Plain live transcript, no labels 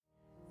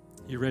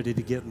You ready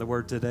to get in the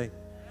Word today?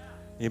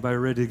 Anybody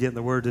ready to get in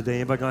the Word today?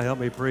 Anybody going to help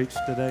me preach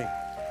today?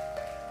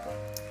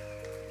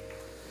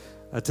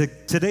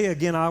 Today,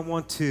 again, I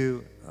want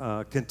to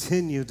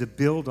continue to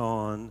build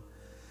on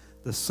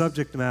the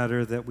subject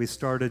matter that we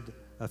started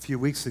a few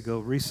weeks ago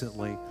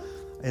recently,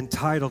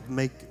 entitled,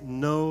 Make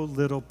No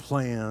Little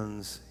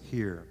Plans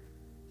Here.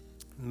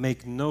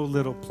 Make no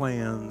little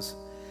plans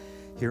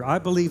here. I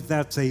believe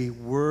that's a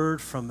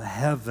word from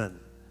heaven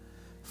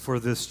for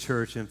this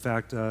church. In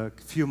fact, a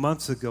few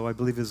months ago, I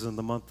believe it was in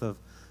the month of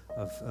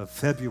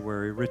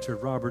February,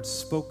 Richard Roberts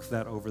spoke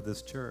that over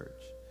this church.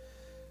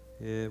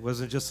 It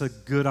wasn't just a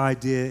good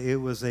idea,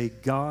 it was a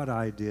God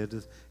idea.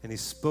 And he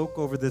spoke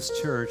over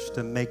this church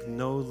to make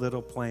no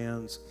little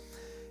plans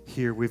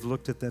here. We've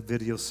looked at that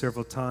video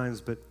several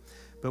times, but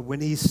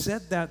when he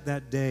said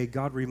that day,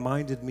 God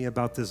reminded me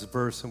about this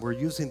verse, and we're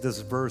using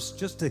this verse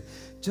just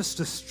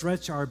to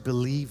stretch our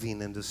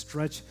believing and to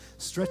stretch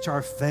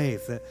our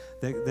faith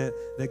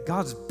that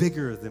God's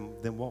bigger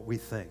than what we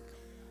think.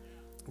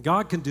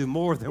 God can do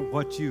more than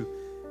what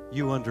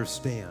you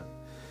understand.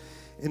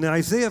 In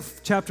Isaiah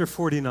chapter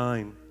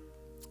 49,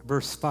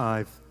 verse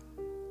 5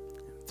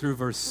 through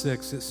verse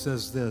 6, it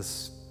says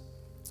this.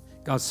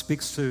 God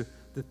speaks to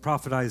the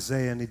prophet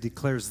Isaiah, and he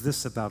declares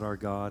this about our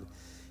God.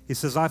 He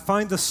says, I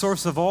find the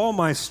source of all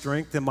my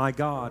strength in my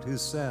God, who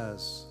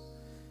says,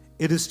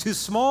 it is too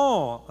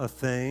small a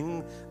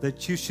thing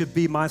that you should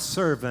be my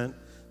servant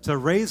to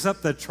raise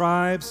up the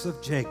tribes of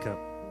Jacob.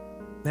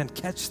 Man,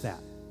 catch that.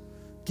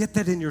 Get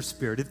that in your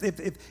spirit.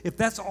 If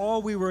that's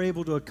all we were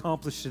able to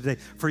accomplish today,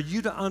 for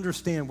you to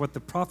understand what the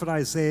prophet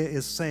Isaiah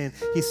is saying,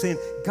 he's saying,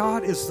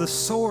 God is the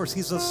source.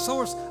 He's the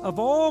source of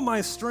all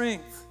my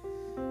strength.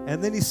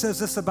 And then he says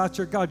this about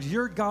your God.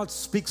 Your God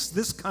speaks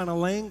this kind of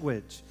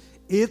language.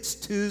 It's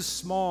too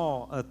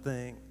small a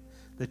thing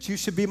that you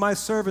should be my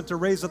servant to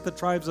raise up the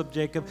tribes of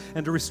Jacob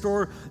and to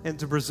restore and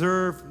to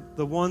preserve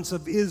the ones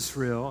of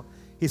Israel.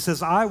 He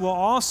says, I will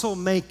also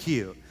make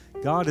you.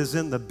 God is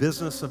in the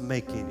business of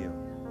making you.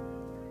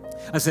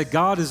 I said,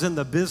 God is in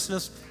the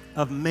business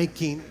of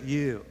making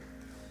you.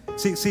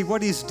 See,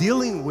 what he's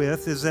dealing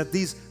with is that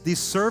these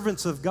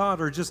servants of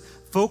God are just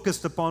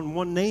focused upon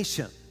one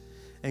nation.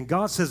 And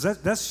God says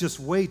that's just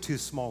way too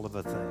small of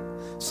a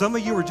thing. Some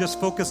of you are just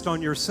focused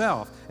on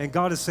yourself. And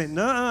God is saying,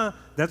 nah,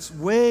 that's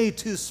way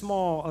too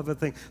small of a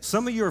thing.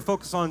 Some of you are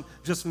focused on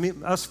just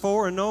us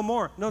four and no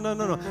more.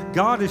 No.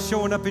 God is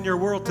showing up in your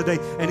world today.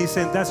 And he's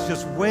saying that's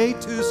just way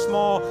too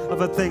small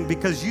of a thing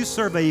because you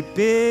serve a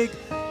big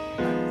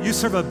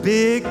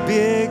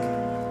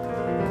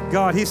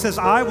God. He says,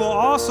 I will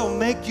also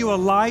make you a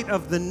light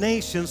of the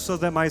nations so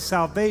that my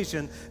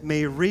salvation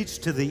may reach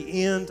to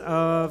the end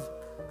of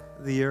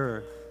the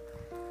earth.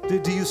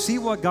 Do you see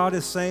what God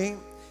is saying?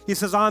 He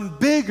says, I'm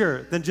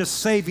bigger than just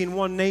saving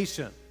one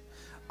nation.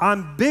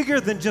 I'm bigger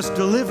than just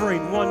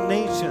delivering one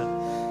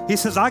nation. He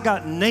says, I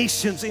got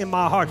nations in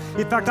my heart.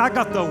 In fact, I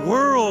got the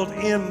world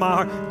in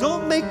my heart.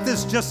 Don't make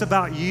this just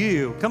about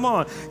you. Come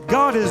on.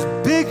 God is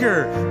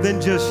bigger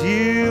than just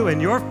you and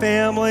your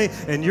family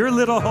and your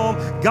little home.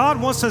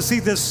 God wants to see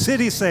this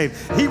city saved.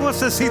 He wants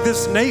to see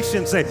this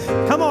nation saved.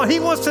 Come on.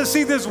 He wants to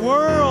see this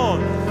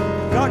world.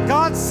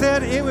 God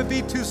said it would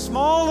be too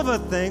small of a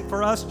thing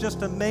for us just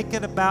to make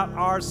it about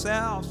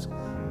ourselves.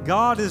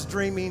 God is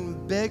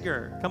dreaming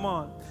bigger. Come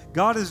on.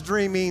 God is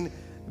dreaming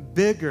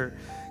bigger.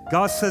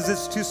 God says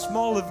it's too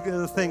small of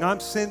a thing. I'm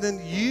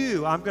sending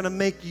you. I'm going to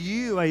make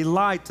you a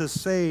light to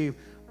save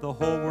the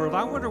whole world.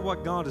 I wonder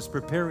what God is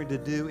preparing to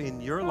do in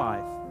your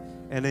life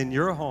and in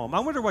your home. I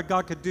wonder what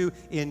God could do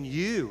in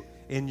you,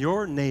 in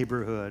your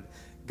neighborhood.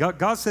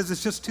 God says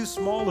it's just too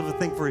small of a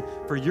thing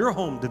for your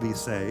home to be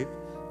saved.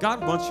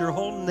 God wants your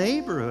whole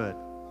neighborhood.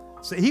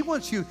 So he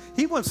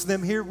wants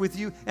them here with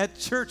you at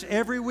church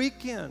every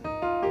weekend.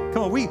 Come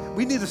on, we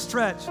need to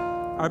stretch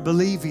our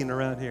believing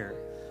around here.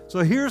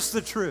 So here's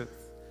the truth.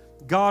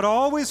 God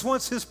always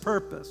wants his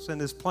purpose and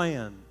his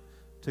plan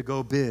to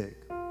go big.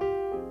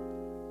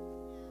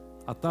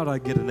 I thought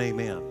I'd get an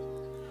amen.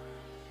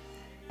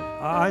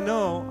 I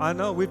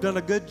know. We've done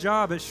a good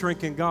job at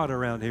shrinking God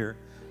around here.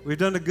 We've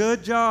done a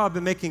good job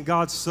in making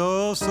God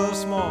so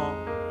small.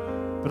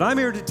 But I'm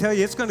here to tell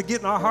you, it's going to get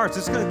in our hearts.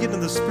 It's going to get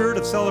in the spirit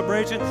of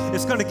celebration.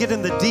 It's going to get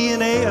in the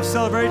DNA of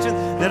celebration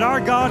that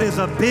our God is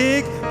a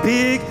big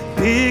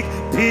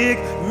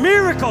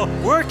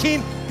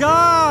miracle-working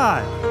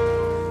God.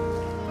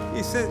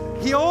 He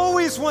said he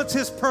always wants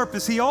his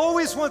purpose. He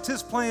always wants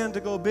his plan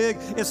to go big.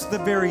 It's the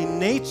very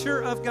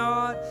nature of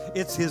God.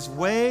 It's his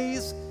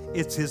ways.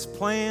 It's his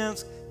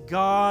plans.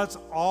 God's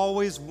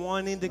always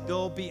wanting to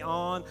go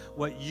beyond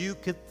what you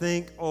could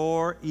think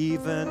or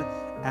even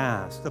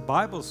ask. The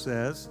Bible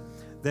says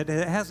that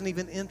it hasn't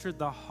even entered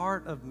the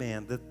heart of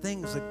man, the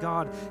things that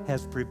God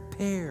has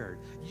prepared.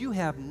 You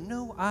have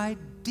no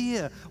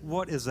idea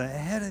what is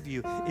ahead of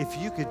you if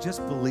you could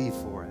just believe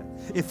for it,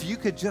 if you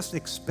could just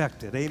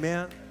expect it.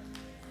 Amen?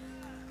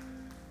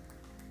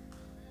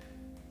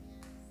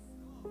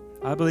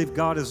 I believe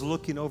God is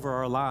looking over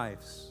our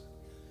lives.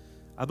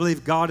 I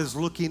believe God is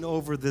looking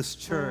over this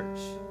church.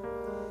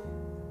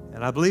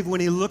 And I believe when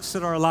he looks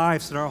at our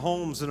lives and our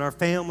homes and our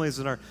families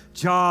and our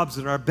jobs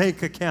and our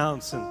bank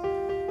accounts,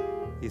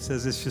 and he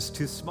says it's just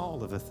too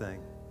small of a thing.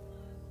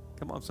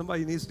 Come on,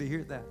 somebody needs to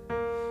hear that.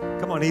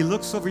 Come on, he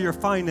looks over your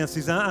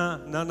finances.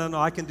 No,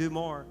 I can do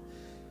more.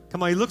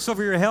 Come on, he looks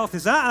over your health.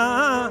 He's, no,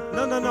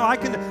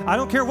 I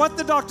don't care what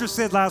the doctor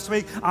said last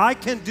week. I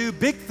can do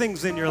big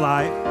things in your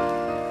life.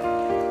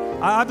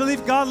 I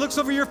believe God looks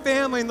over your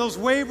family and those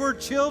wayward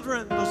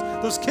children,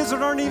 those kids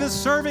that aren't even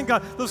serving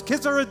God, those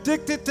kids are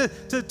addicted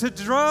to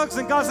drugs,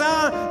 and God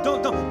says,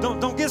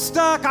 don't get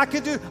stuck. I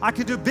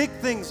can do big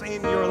things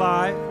in your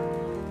life.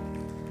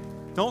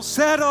 Don't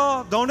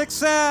settle. Don't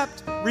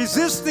accept.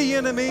 Resist the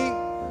enemy.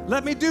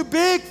 Let me do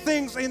big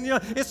things in you.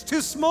 It's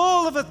too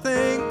small of a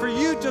thing for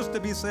you just to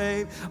be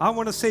saved. I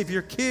want to save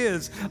your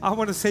kids. I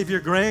want to save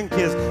your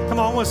grandkids. Come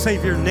on, I want to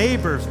save your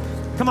neighbors.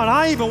 Come on,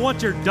 I even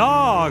want your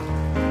dog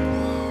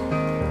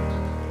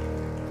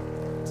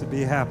to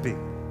be happy.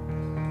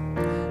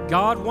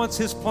 God wants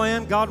his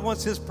plan. God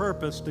wants his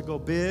purpose to go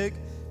big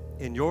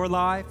in your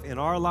life, in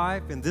our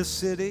life, in this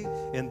city,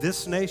 in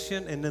this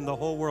nation, and in the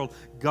whole world.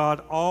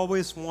 God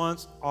always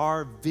wants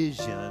our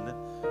vision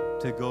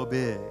to go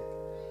big.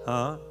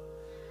 Huh?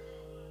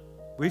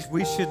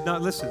 We should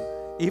not, listen,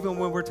 even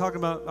when we're talking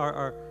about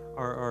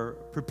our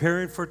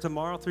preparing for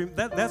tomorrow,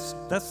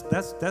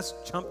 that's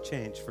chump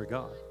change for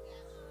God.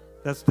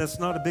 That's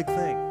not a big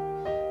thing.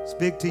 It's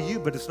big to you,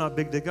 but it's not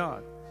big to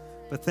God.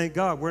 But thank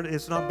God,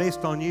 it's not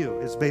based on you.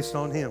 It's based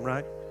on him,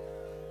 right?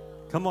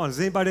 Come on, is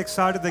anybody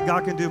excited that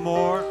God can do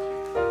more?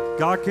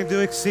 God can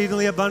do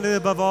exceedingly abundantly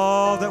above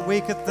all that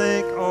we could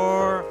think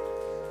or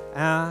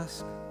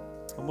ask.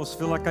 Almost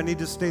feel like I need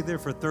to stay there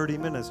for 30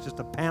 minutes just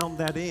to pound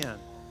that in.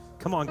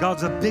 Come on,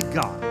 God's a big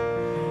God.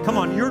 Come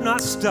on, you're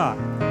not stuck.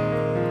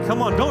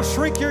 Come on, don't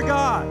shrink your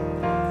God.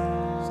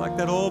 It's like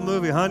that old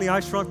movie, Honey, I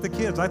Shrunk the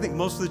Kids. I think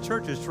most of the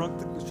churches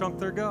shrunk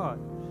their God,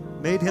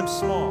 made him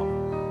small,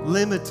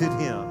 limited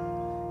him.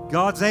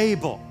 God's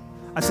able.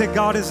 I said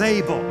God is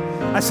able.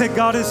 I said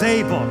God is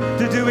able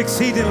to do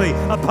exceedingly,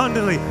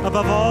 abundantly,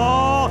 above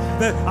all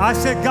that. I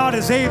said God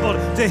is able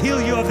to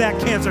heal you of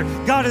that cancer.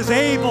 God is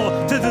able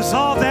to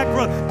dissolve that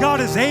growth. God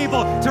is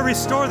able to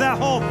restore that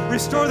home,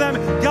 restore that.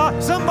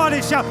 God,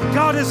 somebody shout,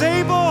 God is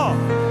able.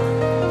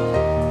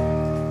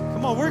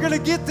 Come on, we're going to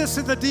get this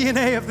in the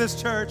DNA of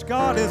this church.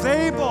 God is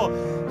able.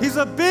 He's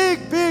a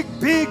big, big,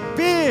 big,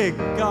 big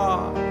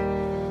God.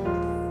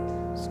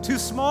 It's too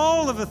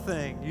small of a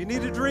thing. You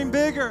need to dream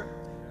bigger.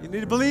 You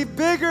need to believe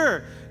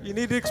bigger. You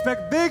need to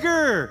expect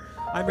bigger.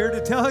 I'm here to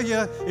tell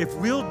you, if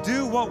we'll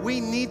do what we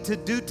need to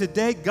do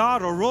today,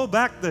 God will roll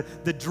back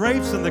the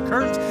drapes and the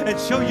curtains and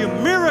show you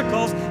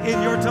miracles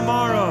in your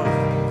tomorrow.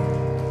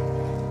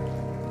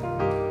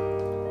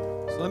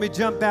 So let me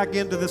jump back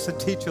into this and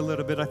teach a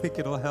little bit. I think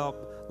it'll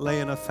help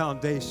lay in a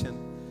foundation.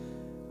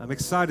 I'm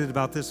excited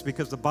about this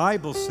because the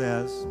Bible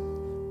says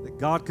that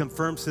God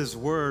confirms his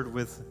word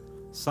with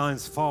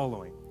signs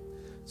following.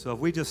 So if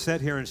we just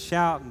sit here and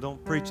shout and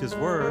don't preach his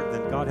word,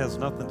 then God has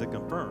nothing to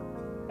confirm.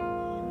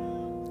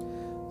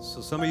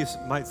 So some of you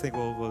might think,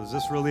 well, is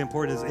this really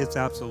important? It's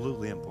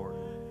absolutely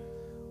important.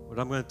 What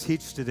I'm going to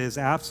teach today is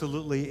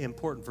absolutely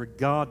important for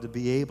God to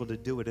be able to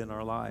do it in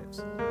our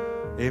lives.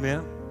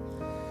 Amen?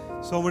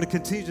 So I'm going to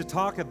continue to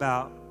talk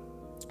about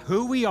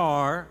who we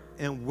are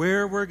and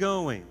where we're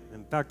going.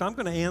 In fact, I'm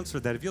going to answer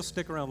that. If you'll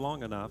stick around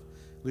long enough,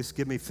 at least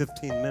give me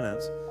 15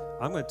 minutes,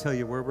 I'm going to tell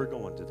you where we're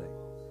going today.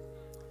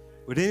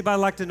 Would anybody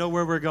like to know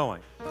where we're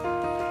going?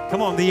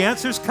 Come on, the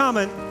answer's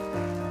coming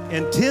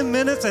in 10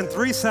 minutes and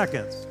 3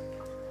 seconds.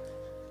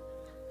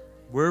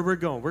 Where we're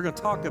going. We're going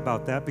to talk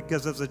about that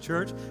because as a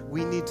church,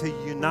 we need to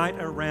unite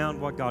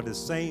around what God is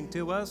saying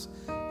to us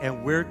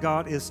and where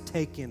God is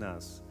taking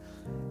us.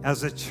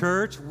 As a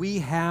church, we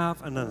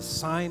have an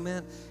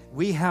assignment.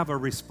 We have a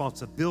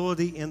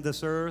responsibility in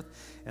this earth,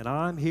 and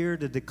I'm here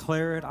to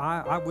declare it.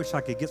 I wish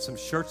I could get some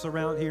shirts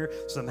around here,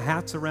 some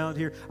hats around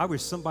here. I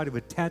wish somebody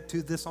would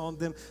tattoo this on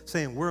them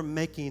saying, we're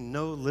making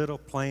no little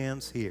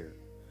plans here.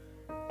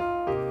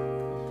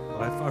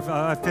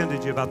 I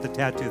offended you about the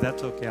tattoo.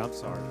 That's okay. I'm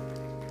sorry.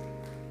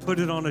 Put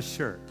it on a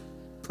shirt.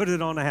 Put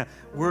it on a hat.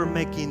 We're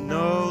making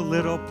no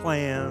little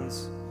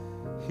plans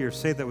here.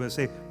 Say that with us.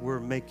 Say,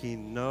 we're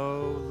making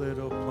no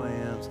little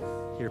plans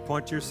here.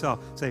 Point to yourself.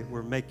 Say,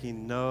 we're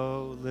making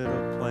no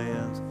little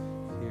plans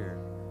here.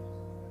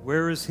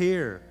 Where is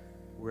here?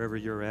 Wherever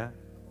you're at.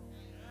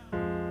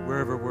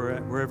 Wherever we're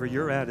at, wherever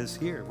you're at is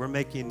here. We're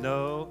making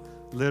no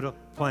little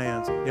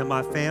plans. In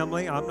my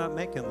family, I'm not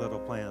making little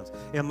plans.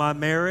 In my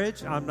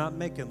marriage, I'm not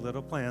making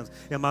little plans.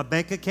 In my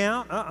bank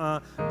account,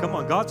 come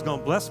on, God's going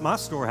to bless my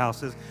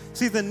storehouses.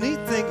 See, the neat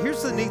thing,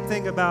 here's the neat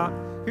thing about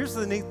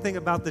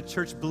the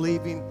church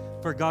believing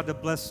for God to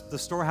bless the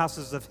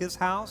storehouses of his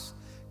house.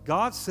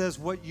 God says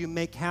what you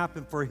make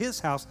happen for his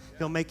house,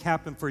 he'll make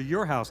happen for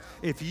your house.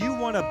 If you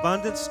want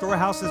abundant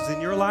storehouses in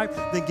your life,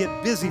 then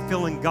get busy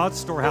filling God's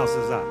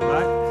storehouses up,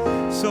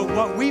 right? So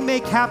what we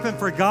make happen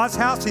for God's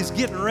house, he's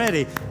getting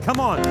ready. Come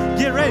on,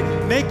 get ready.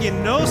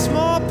 Making no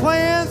small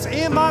plans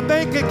in my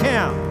bank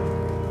account.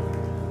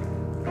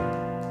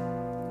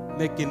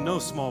 making no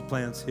small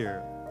plans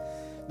here.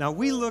 Now,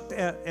 we looked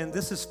at, and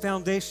this is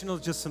foundational,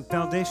 just some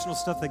foundational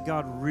stuff that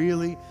God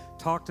really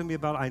talked to me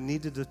about. I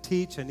needed to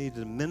teach, I needed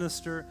to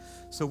minister.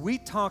 So we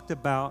talked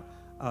about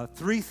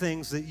 3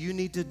 things that you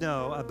need to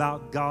know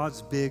about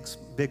God's big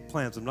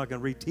plans. I'm not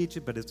going to reteach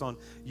it, but it's on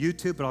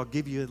YouTube, but I'll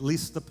give you at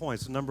least the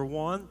points. So number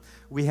 1,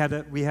 we have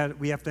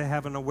to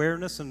have an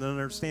awareness and an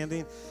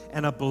understanding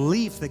and a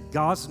belief that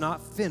God's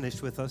not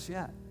finished with us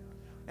yet.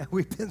 And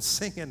we've been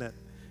singing it.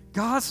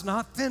 God's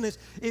not finished.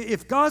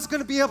 If God's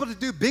going to be able to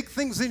do big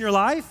things in your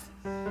life,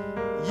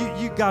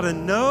 you got to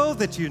know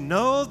that you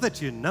know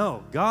that you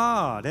know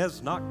God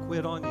has not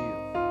quit on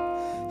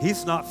you.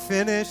 He's not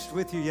finished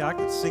with you yet. I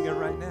can sing it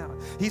right now.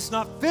 He's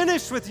not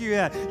finished with you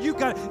yet. You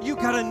got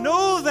to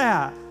know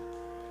that.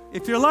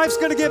 If your life's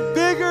going to get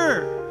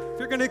bigger, if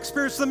you're going to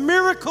experience the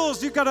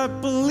miracles, you've got to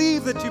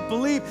believe that you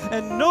believe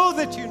and know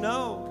that you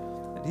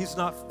know that He's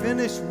not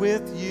finished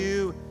with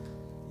you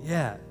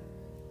yet.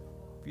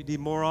 If you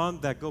need more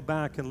on that, go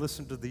back and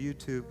listen to the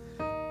YouTube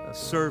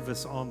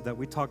service on that.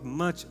 We talk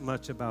much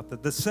about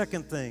that. The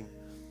second thing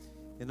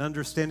in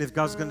understanding if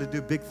God's going to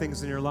do big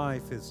things in your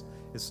life is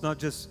it's not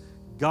just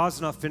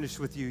God's not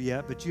finished with you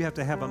yet, but you have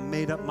to have a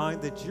made-up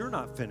mind that you're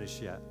not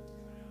finished yet.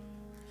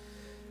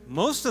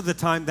 Most of the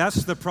time,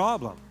 that's the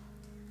problem.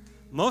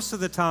 Most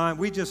of the time,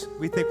 we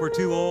think we're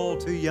too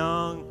old, too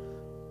young,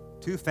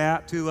 too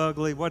fat, too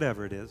ugly,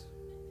 whatever it is,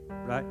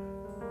 right?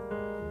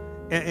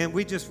 And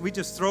we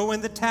just throw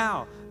in the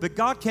towel. But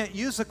God can't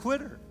use a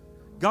quitter.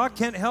 God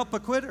can't help a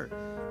quitter.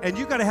 And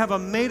you got to have a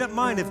made-up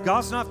mind. If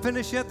God's not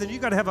finished yet, then you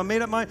got to have a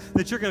made-up mind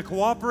that you're going to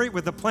cooperate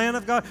with the plan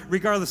of God,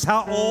 regardless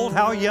how old,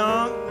 how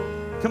young.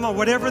 Come on,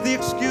 whatever the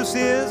excuse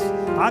is.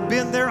 I've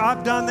been there,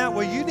 I've done that.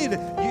 Well, you need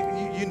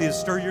to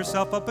stir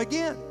yourself up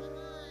again.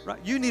 Right?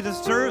 You need to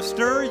stir.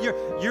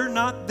 You're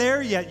not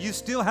there yet. You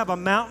still have a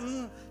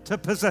mountain to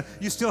possess.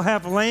 You still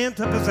have land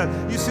to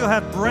possess. You still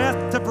have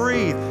breath to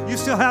breathe. You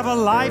still have a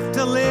life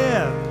to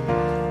live.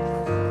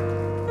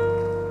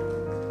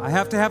 I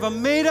have to have a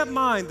made-up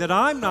mind that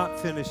I'm not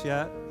finished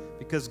yet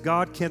because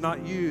God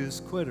cannot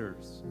use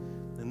quitters.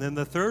 And then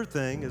the third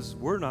thing is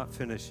we're not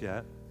finished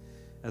yet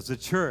as a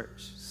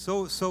church.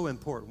 So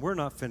important. We're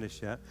not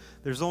finished yet.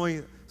 There's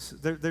only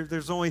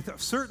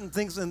certain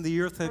things in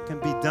the earth that can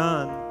be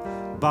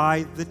done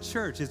by the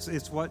church.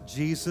 It's what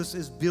Jesus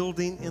is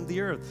building in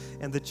the earth.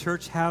 And the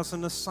church has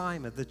an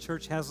assignment. The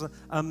church has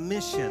a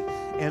mission.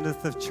 And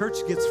if the church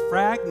gets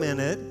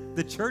fragmented,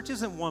 the church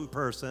isn't one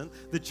person.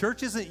 The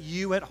church isn't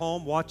you at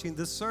home watching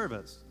this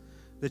service.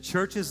 The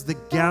church is the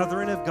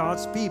gathering of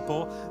God's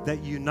people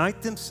that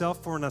unite themselves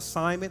for an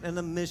assignment and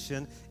a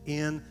mission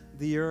in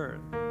the earth.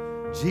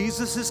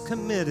 Jesus is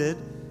committed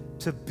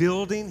to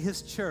building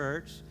His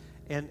church,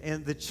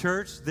 and the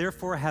church,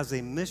 therefore, has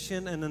a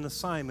mission and an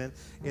assignment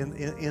in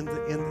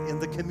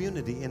the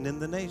community and in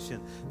the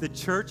nation. The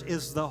church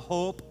is the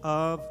hope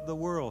of the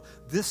world.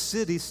 This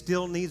city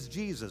still needs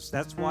Jesus.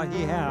 That's why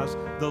He has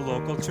the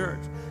local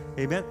church.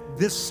 Amen?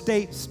 This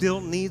state still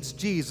needs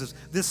Jesus.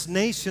 This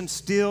nation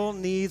still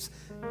needs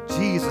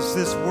Jesus.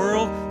 This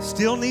world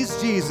still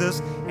needs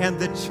Jesus, and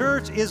the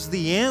church is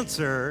the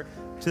answer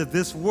to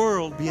this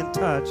world being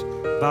touched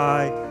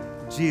by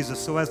Jesus.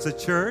 So as a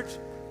church,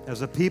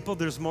 as a people,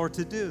 there's more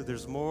to do.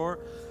 There's more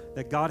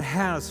that God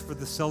has for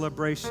the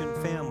Celebration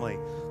family.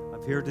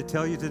 I'm here to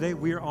tell you today,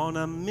 we're on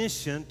a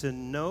mission to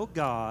know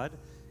God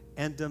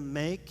and to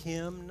make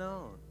Him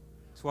known.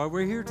 That's why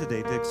we're here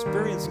today, to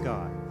experience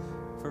God.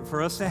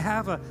 For us to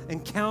have an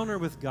encounter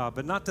with God,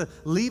 but not to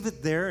leave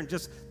it there and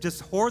just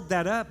hoard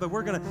that up, but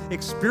we're going to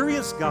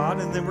experience God,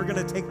 and then we're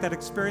going to take that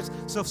experience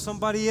so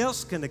somebody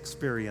else can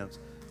experience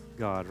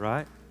God,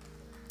 right?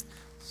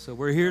 So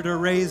we're here to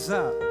raise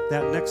up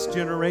that next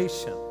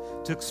generation,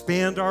 to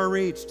expand our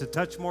reach, to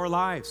touch more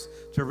lives,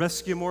 to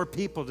rescue more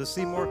people, to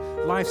see more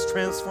lives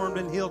transformed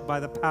and healed by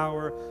the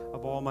power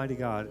of Almighty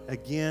God.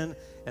 Again,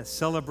 at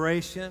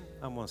Celebration,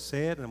 I'm going to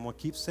say it and I'm going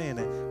to keep saying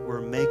it,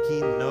 we're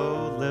making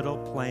no little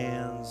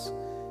plans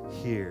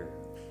here.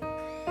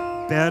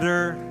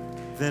 Better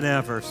than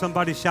ever.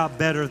 Somebody shout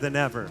better than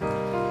ever.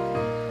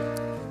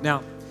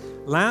 Now,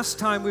 last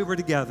time we were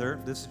together,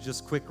 this is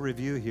just a quick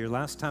review here.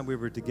 Last time we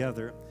were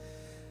together,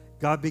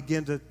 God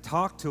began to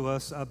talk to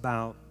us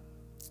about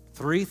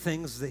 3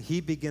 things that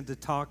He began to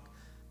talk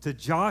to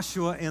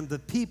Joshua and the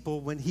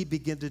people when He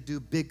began to do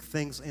big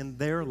things in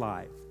their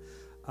life.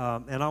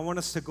 And I want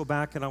us to go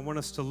back and I want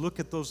us to look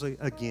at those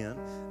again.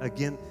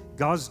 Again,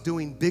 God's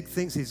doing big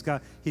things.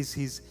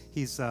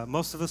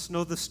 Most of us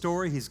know the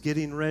story. He's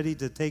getting ready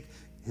to take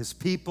His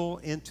people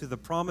into the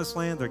promised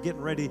land. They're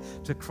getting ready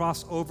to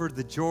cross over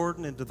the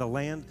Jordan into the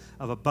land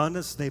of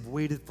abundance. They've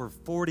waited for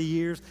 40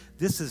 years.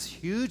 This is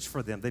huge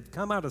for them. They've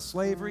come out of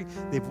slavery.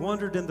 They've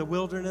wandered in the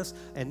wilderness,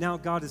 and now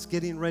God is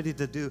getting ready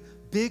to do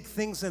big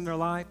things in their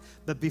life.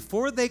 But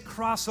before they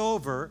cross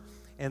over,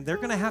 and they're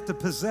going to have to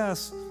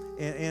possess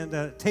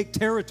and take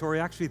territory,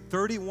 actually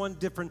 31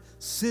 different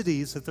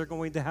cities that they're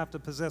going to have to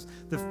possess.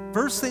 The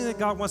first thing that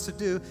God wants to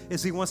do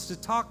is He wants to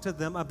talk to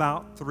them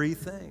about 3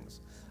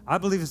 things. I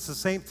believe it's the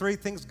same three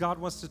things God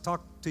wants to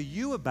talk to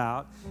you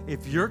about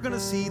if you're going to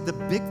see the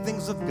big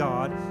things of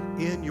God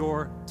in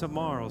your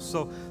tomorrow.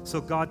 So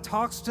God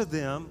talks to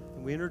them.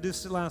 We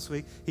introduced it last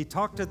week. He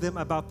talked to them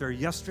about their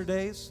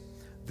yesterdays,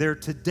 their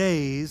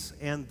todays,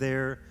 and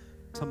their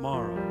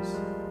tomorrows.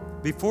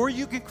 Before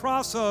you can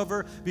cross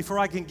over, before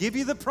I can give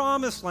you the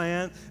promised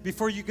land,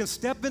 before you can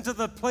step into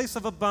the place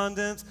of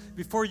abundance,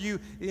 before you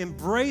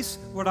embrace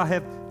what I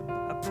have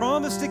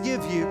promised to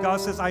give you, God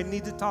says, I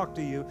need to talk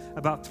to you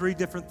about three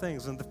different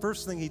things. And the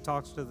first thing he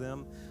talks to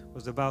them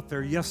was about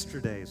their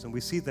yesterdays. And we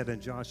see that in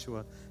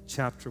Joshua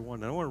chapter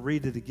 1. And I want to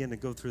read it again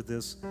and go through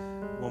this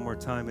one more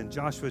time. In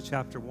Joshua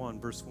chapter 1,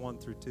 verse 1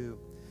 through 2.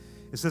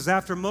 It says,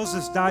 after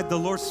Moses died, the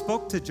Lord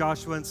spoke to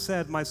Joshua and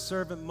said, my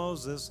servant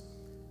Moses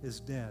is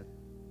dead.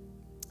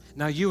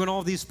 Now you and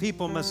all these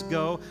people must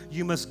go.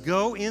 You must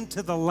go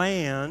into the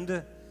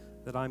land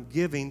that I'm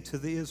giving to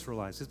the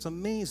Israelites. It's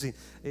amazing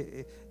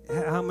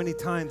how many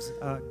times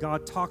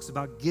God talks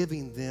about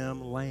giving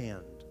them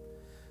land.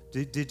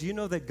 Did you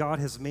know that God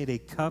has made a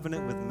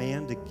covenant with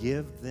man to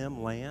give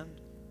them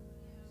land?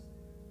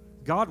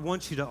 God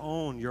wants you to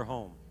own your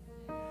home.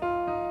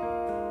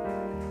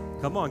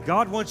 Come on,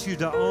 God wants you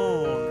to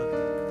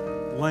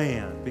own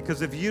land,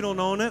 because if you don't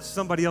own it,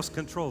 somebody else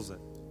controls it.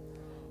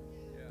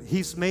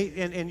 He's made,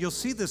 and you'll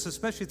see this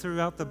especially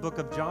throughout the book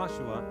of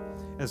Joshua,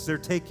 as they're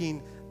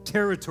taking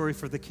territory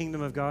for the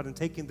kingdom of God and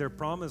taking their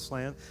promised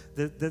land,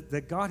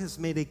 that God has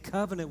made a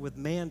covenant with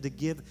man to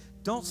give.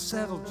 Don't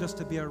settle just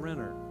to be a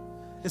renter.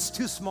 It's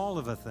too small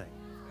of a thing.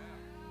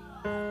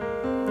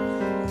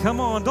 Come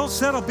on, don't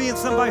settle being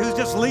somebody who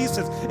just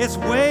leases. It's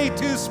way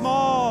too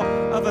small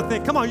of a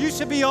thing. Come on, you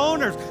should be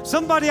owners.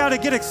 Somebody ought to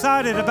get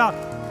excited about,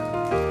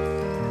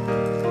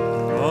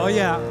 oh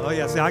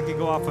yeah. See, I could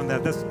go off on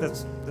that.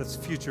 That's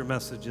future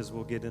messages.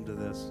 We'll get into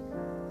this.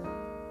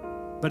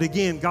 But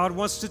again, God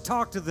wants to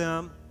talk to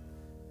them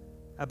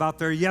about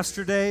their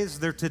yesterdays,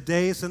 their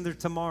todays, and their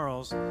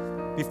tomorrows.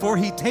 Before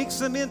he takes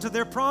them into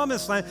their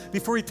promised land,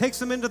 before he takes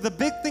them into the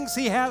big things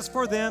he has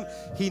for them,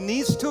 he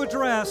needs to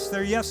address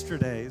their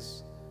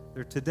yesterdays,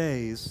 their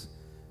todays,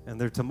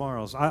 and their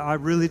tomorrows. I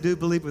really do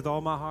believe with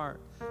all my heart,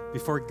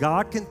 before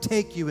God can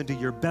take you into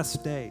your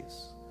best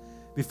days,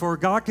 before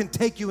God can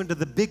take you into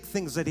the big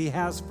things that he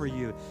has for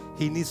you,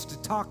 he needs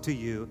to talk to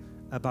you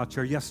about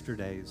your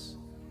yesterdays,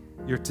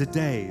 your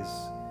todays,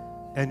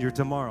 and your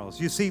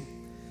tomorrows. You see,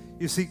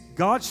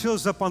 God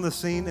shows up on the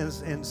scene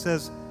and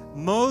says,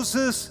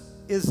 Moses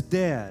is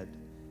dead.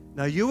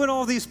 Now you and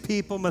all these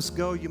people must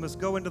go. You must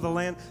go into the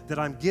land that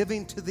I'm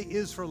giving to the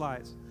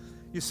Israelites.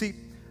 You see,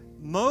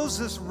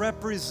 Moses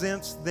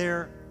represents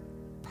their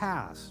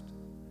past.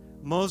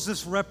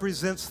 Moses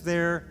represents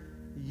their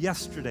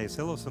yesterdays.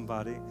 Hello,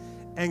 somebody.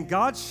 And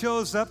God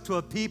shows up to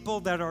a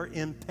people that are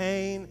in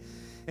pain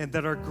and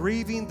that are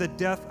grieving the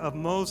death of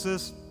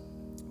Moses.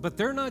 But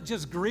they're not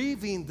just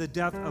grieving the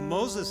death of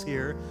Moses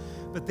here,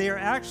 but they are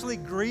actually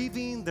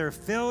grieving their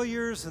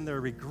failures and their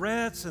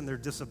regrets and their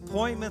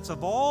disappointments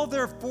of all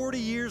their 40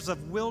 years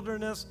of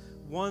wilderness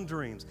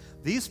wanderings.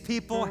 These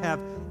people have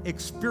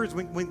experienced,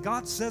 when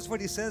God says what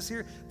he says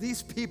here,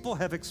 these people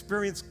have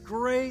experienced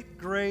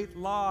great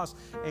loss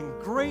and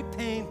great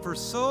pain for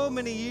so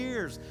many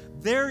years.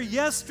 Their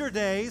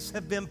yesterdays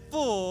have been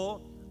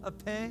full of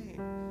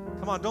pain.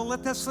 Come on, don't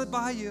let that slip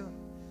by you.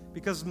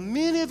 Because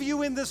many of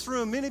you in this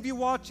room, many of you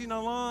watching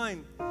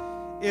online,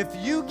 if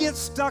you get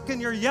stuck in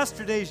your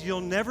yesterdays,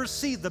 you'll never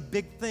see the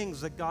big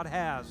things that God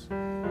has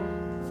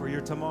for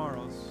your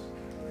tomorrows.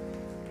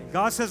 And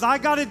God says, I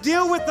got to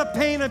deal with the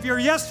pain of your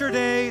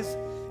yesterdays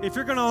if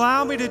you're going to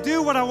allow me to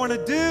do what I want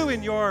to do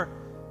in your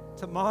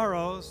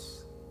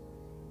tomorrows.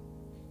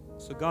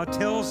 So God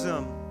tells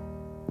them,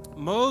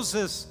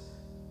 Moses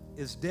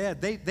is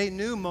dead. They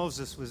knew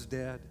Moses was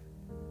dead.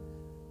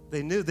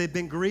 They knew they'd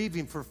been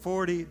grieving for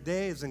 40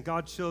 days, and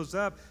God shows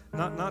up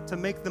not to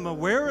make them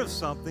aware of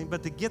something,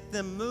 but to get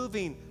them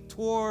moving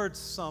towards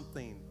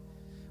something.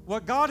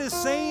 What God is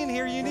saying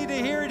here, you need to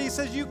hear it. He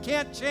says you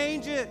can't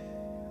change it.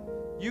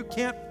 You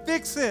can't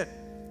fix it.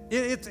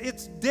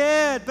 It's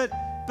dead, but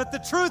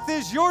the truth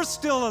is you're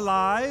still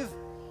alive,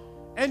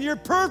 and your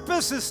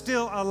purpose is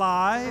still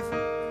alive.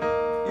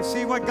 You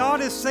see, what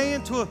God is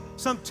saying to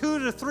some 2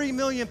 to 3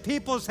 million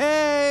people is,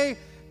 hey,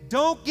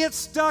 don't get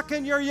stuck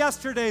in your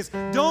yesterdays.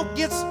 Don't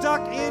get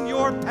stuck in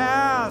your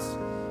past.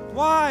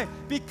 Why?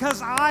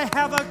 Because I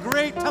have a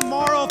great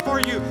tomorrow for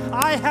you.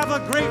 I have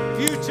a great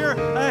future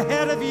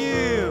ahead of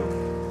you.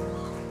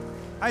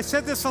 I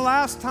said this the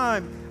last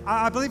time.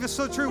 I believe it's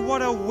so true.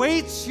 What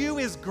awaits you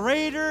is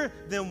greater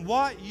than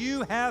what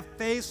you have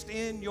faced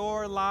in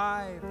your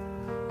life.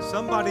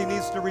 Somebody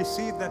needs to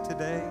receive that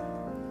today.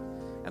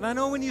 And I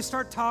know when you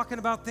start talking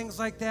about things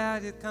like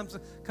that, it comes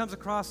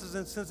across as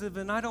insensitive,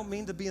 and I don't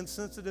mean to be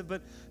insensitive,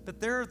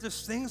 but there are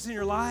just things in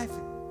your life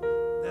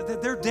that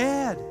they're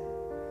dead.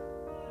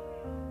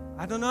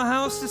 I don't know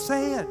how else to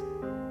say it.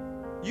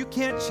 You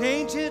can't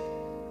change it,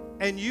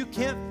 and you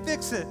can't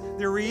fix it.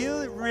 The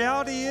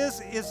reality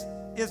is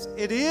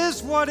it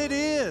is what it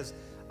is.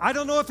 I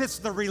don't know if it's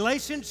the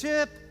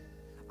relationship.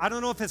 I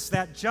don't know if it's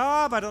that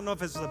job. I don't know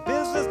if it's the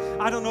business.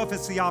 I don't know if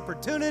it's the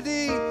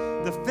opportunity,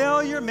 the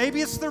failure. Maybe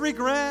it's the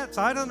regrets.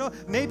 I don't know.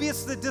 Maybe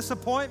it's the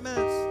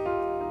disappointments.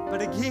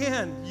 But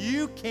again,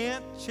 you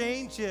can't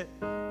change it.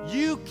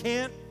 You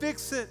can't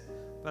fix it.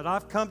 But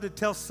I've come to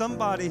tell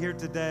somebody here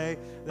today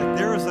that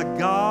there is a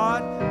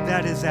God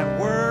that is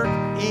at work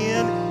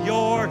in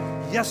your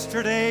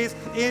yesterdays,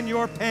 in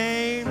your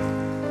pain.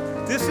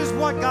 This is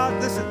what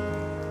God, listen,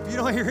 if you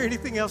don't hear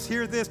anything else,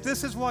 hear this.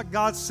 This is what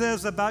God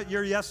says about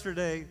your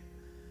yesterday.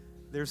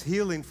 There's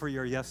healing for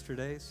your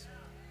yesterdays.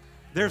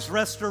 There's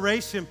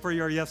restoration for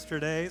your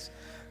yesterdays.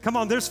 Come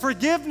on, there's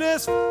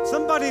forgiveness.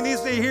 Somebody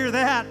needs to hear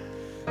that.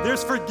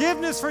 There's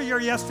forgiveness for your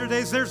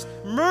yesterdays. There's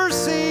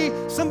mercy.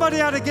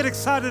 Somebody ought to get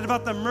excited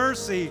about the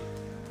mercy.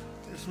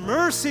 There's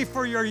mercy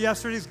for your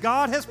yesterdays.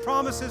 God has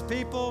promised His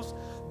people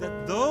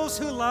that those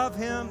who love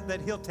Him,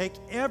 that He'll take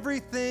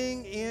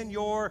everything in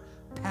your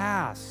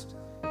past,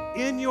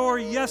 in your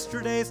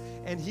yesterdays,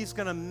 and He's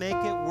going to make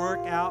it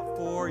work out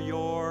for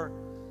your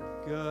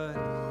good.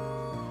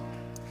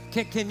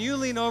 Can you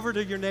lean over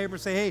to your neighbor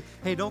and say,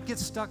 hey, don't get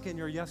stuck in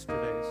your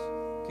yesterdays?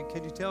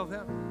 Can you tell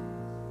them?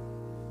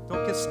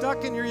 Don't get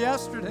stuck in your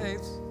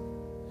yesterdays.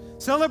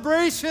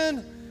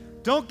 Celebration.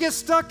 Don't get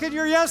stuck in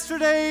your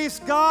yesterdays.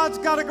 God's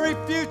got a great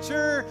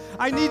future.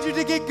 I need you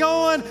to get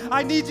going.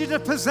 I need you to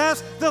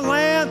possess the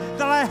land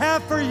that I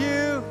have for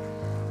you.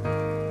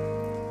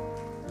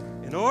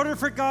 In order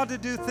for God to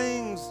do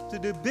things, to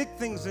do big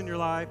things in your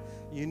life,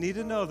 you need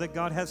to know that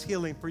God has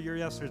healing for your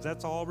yesterdays.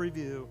 That's all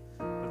review,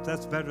 but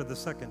that's better the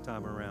second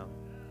time around.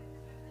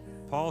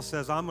 Paul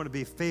says, I'm going to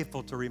be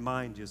faithful to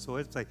remind you. So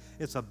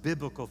it's a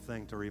biblical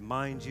thing to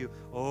remind you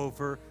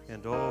over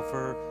and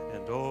over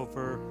and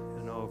over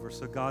and over.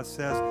 So God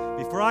says,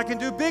 before I can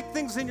do big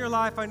things in your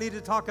life, I need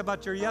to talk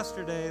about your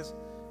yesterdays,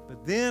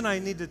 but then I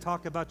need to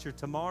talk about your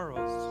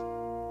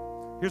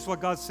tomorrows. Here's what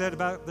God said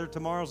about their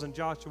tomorrows in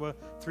Joshua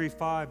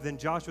 3:5. Then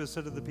Joshua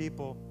said to the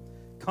people,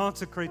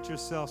 consecrate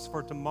yourselves,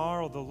 for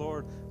tomorrow the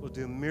Lord will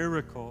do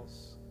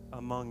miracles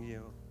among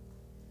you.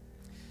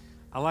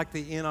 I like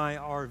the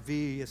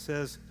NIRV. It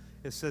says,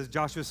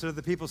 Joshua said to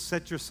the people,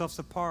 set yourselves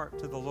apart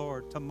to the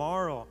Lord.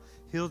 Tomorrow,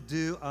 He'll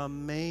do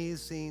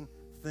amazing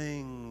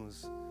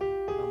things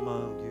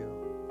among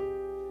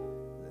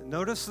you.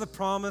 Notice the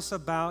promise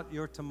about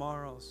your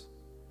tomorrows.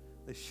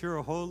 They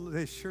sure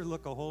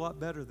look a whole lot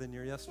better than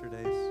your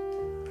yesterdays.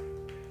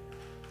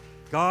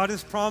 God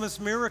has promised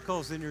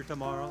miracles in your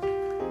tomorrow.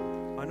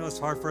 I know it's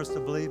hard for us to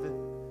believe it,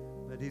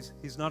 but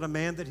He's not a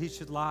man that He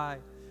should lie.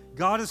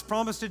 God has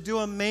promised to do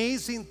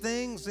amazing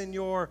things in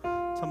your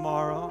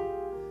tomorrow.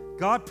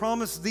 God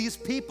promised these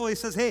people, He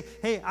says,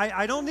 hey,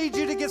 I don't need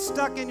you to get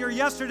stuck in your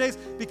yesterdays,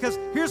 because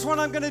here's what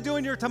I'm going to do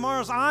in your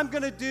tomorrows. I'm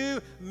going to do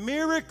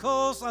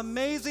miracles,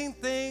 amazing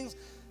things.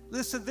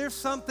 Listen, there's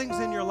some things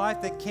in your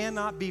life that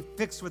cannot be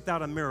fixed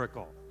without a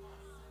miracle.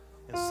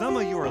 And some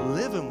of you are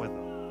living with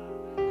them.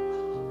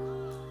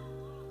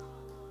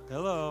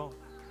 Hello.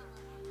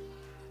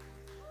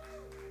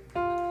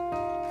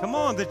 Come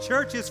on, the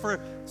church is for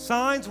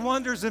signs,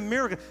 wonders, and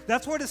miracles.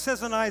 That's what it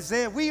says in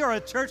Isaiah. We are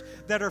a church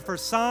that are for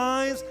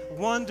signs,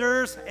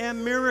 wonders,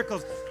 and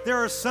miracles. There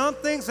are some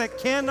things that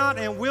cannot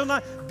and will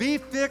not be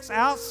fixed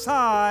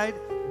outside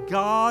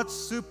God's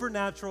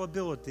supernatural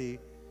ability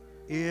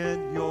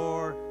in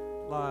your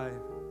life.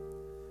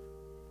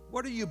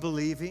 What are you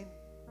believing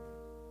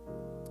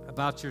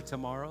about your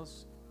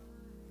tomorrows?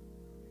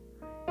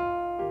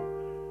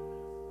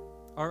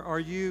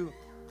 Are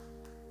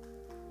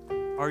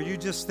you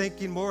just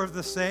thinking more of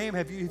the same?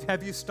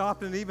 Have you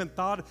stopped and even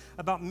thought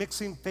about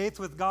mixing faith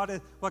with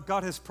God, what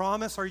God has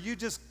promised? Are you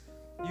just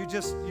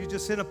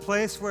in a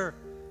place where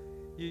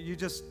you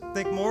just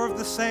think more of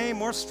the same,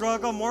 more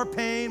struggle, more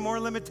pain, more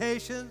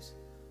limitations?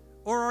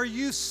 Or are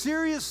you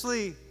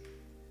seriously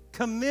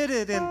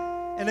committed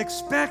and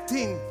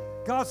expecting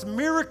God's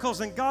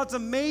miracles and God's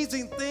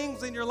amazing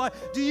things in your life?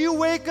 Do you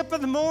wake up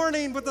in the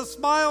morning with a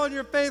smile on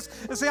your face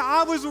and say,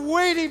 I was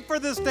waiting for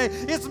this day.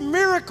 It's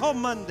Miracle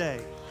Monday.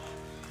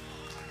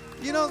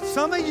 You know,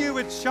 some of you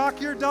would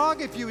shock your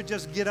dog if you would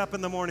just get up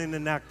in the morning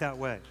and act that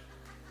way.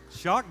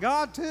 Shock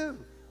God too.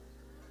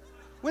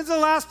 When's the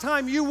last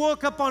time you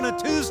woke up on a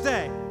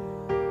Tuesday?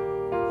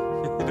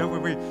 You know,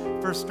 when we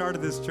first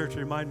started this church,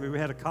 remind me, we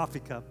had a coffee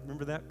cup.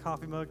 Remember that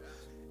coffee mug?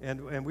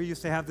 And we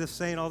used to have this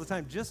saying all the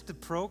time, just to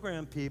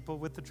program people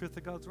with the truth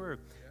of God's Word.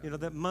 You know,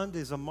 that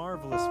Monday's a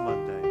marvelous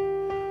Monday.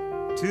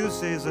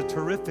 Tuesday is a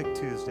terrific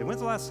Tuesday.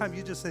 When's the last time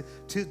you just said,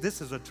 this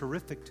is a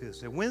terrific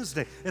Tuesday?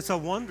 Wednesday, it's a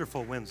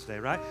wonderful Wednesday,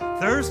 right?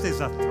 Thursday's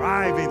a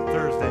thriving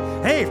Thursday.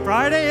 Hey,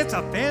 Friday, it's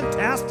a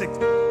fantastic.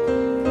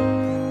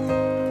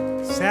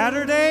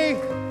 Saturday,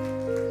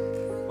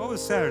 what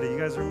was Saturday? You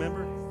guys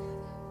remember?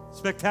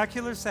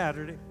 Spectacular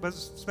Saturday.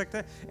 Was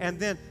spectacular. And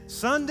then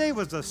Sunday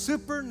was a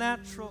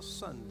supernatural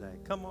Sunday.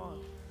 Come on.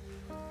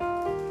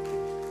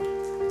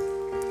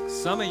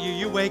 Some of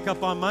you wake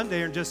up on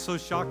Monday and just so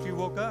shocked you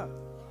woke up.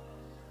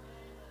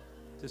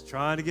 Just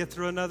trying to get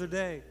through another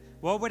day.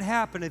 What would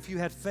happen if you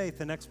had faith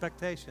and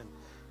expectation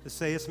to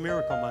say it's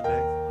Miracle Monday?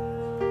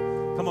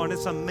 Come on,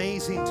 it's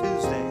Amazing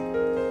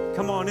Tuesday.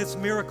 Come on, it's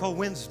Miracle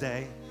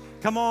Wednesday.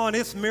 Come on,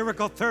 it's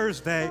Miracle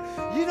Thursday.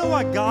 You know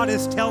what God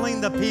is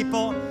telling the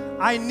people?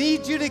 I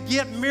need you to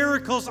get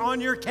miracles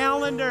on your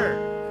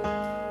calendar.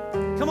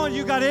 Come on,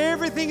 you got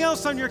everything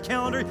else on your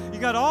calendar. You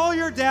got all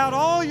your doubt,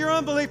 all your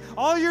unbelief,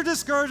 all your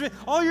discouragement,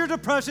 all your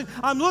depression.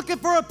 I'm looking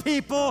for a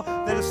people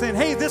that are saying,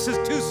 hey, this is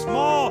too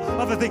small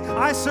of a thing.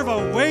 I serve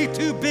a way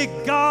too big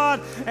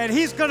God, and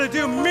He's going to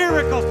do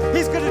miracles.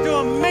 He's going to do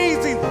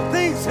amazing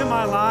things in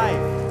my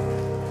life.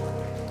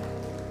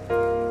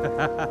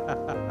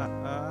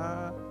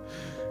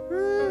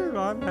 Ooh,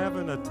 I'm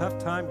having a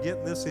tough time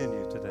getting this in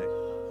you today.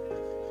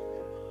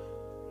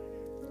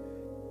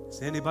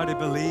 Is anybody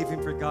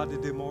believing for God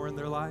to do more in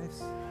their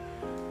lives?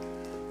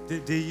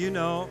 Do you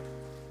know?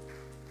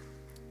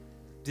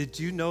 Did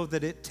you know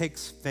that it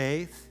takes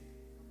faith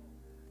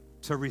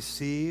to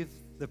receive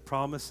the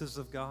promises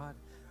of God?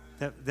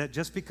 That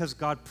just because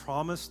God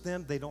promised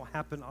them, they don't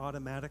happen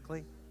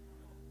automatically?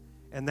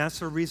 And that's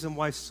the reason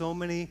why so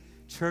many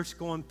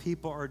church-going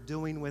people are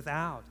doing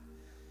without.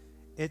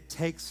 It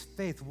takes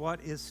faith. What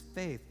is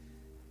faith?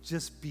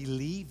 Just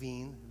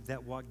believing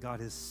that what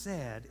God has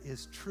said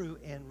is true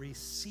and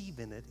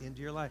receiving it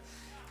into your life.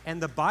 And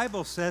the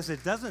Bible says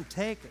it doesn't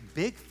take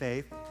big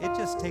faith. It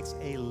just takes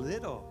a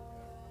little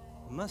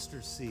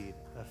mustard seed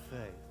of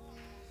faith.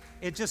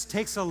 It just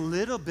takes a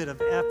little bit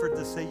of effort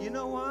to say, you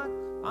know what?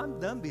 I'm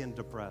done being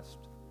depressed.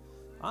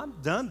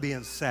 I'm done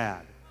being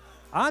sad.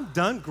 I'm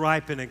done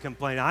griping and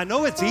complaining. I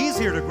know it's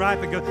easier to gripe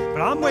and go, but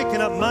I'm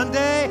waking up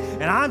Monday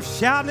and I'm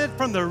shouting it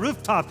from the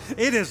rooftop.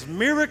 It is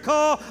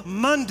Miracle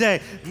Monday.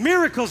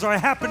 Miracles are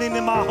happening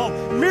in my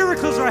home.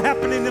 Miracles are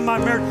happening in my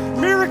marriage.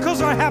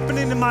 Miracles are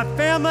happening in my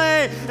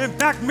family. In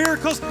fact,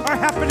 miracles are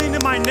happening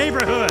in my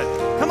neighborhood.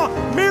 Come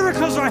on,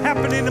 miracles are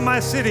happening in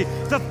my city.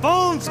 The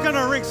phone's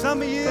gonna ring.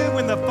 Some of you,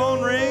 when the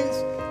phone rings,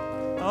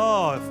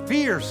 oh,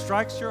 fear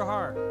strikes your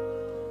heart.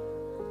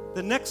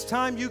 The next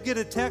time you get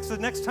a text, the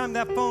next time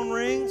that phone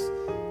rings,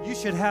 you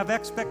should have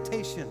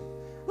expectation.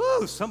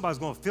 Woo, somebody's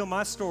going to fill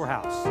my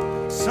storehouse.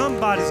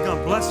 Somebody's going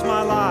to bless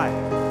my life.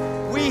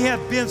 We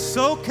have been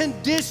so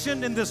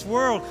conditioned in this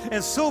world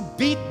and so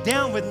beat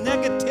down with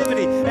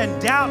negativity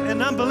and doubt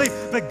and unbelief,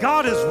 but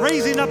God is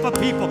raising up a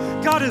people.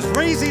 God is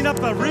raising up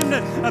a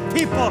remnant of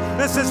people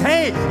that says,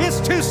 hey, it's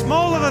too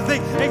small of a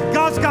thing, and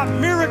God's got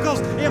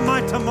miracles in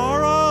my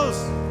tomorrows.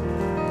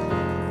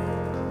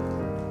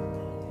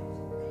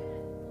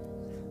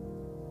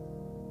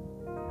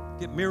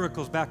 Get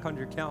miracles back on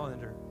your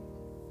calendar.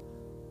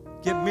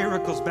 Get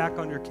miracles back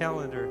on your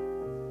calendar.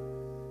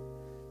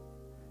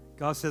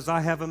 God says,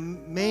 I have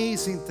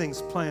amazing things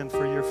planned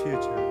for your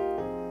future.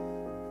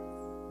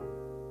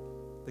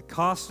 The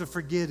cost of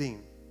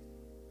forgetting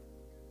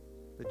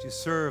that you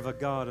serve a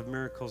God of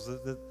miracles.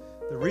 The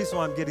reason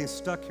why I'm getting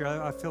stuck here,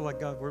 I feel like,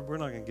 God, we're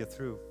not going to get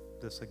through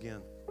this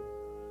again.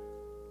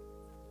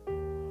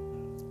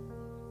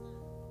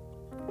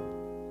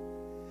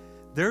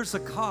 There's a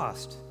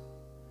cost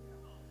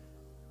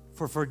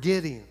for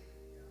forgetting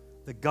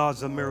that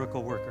God's a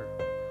miracle worker.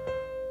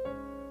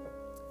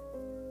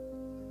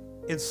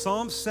 In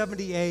Psalm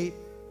 78,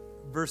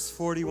 verse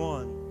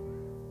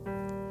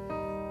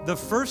 41, the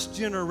first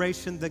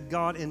generation that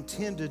God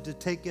intended to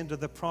take into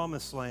the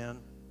promised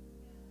land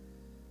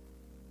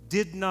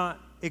did not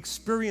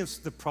experience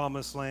the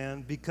promised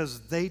land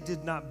because they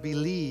did not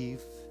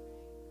believe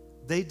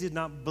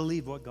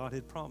what God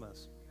had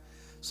promised.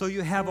 So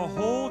you have a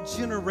whole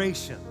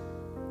generation,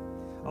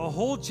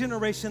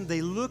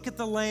 they look at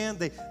the land,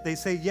 they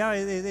say, yeah,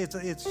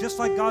 it's just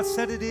like God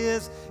said it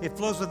is. It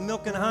flows with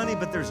milk and honey,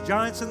 but there's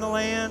giants in the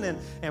land,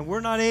 and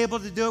we're not able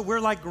to do it. We're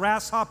like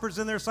grasshoppers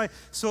in their sight.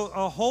 So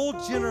a whole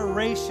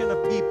generation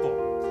of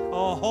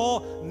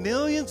people,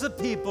 millions of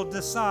people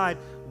decide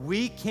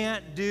we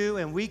can't do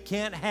and we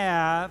can't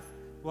have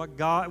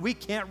we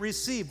can't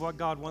receive what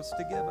God wants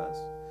to give us.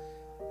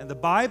 And the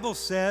Bible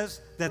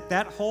says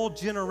that whole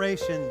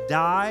generation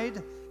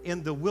died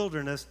in the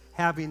wilderness,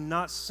 having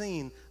not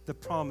seen the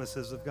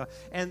promises of God.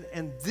 And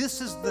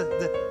this is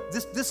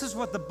this is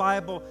what the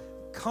Bible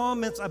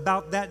comments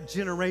about that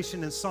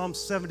generation in Psalm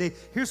 78.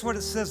 Here's what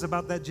it says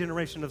about that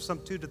generation of some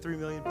 2 to 3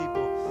 million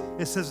people.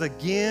 It says,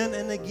 again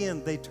and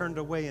again they turned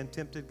away and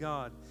tempted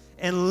God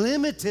and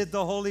limited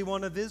the Holy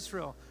One of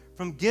Israel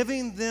from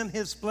giving them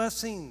His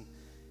blessing.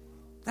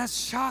 That's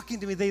shocking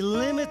to me. They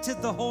limited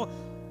the whole.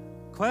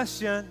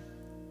 Question,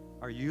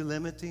 are you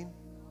limiting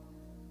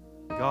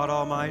God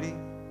Almighty?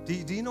 Do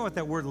you know what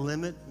that word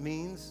limit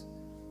means?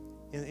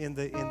 In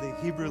the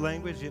Hebrew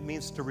language, it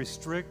means to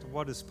restrict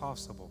what is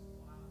possible.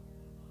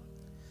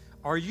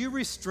 Are you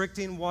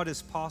restricting what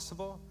is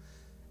possible?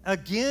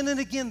 Again and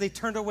again, they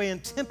turned away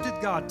and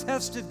tempted God,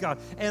 tested God,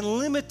 and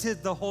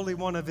limited the Holy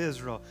One of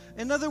Israel.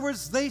 In other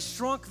words, they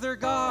shrunk their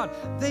God.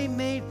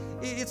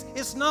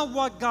 It's not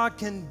what God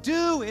can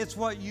do, it's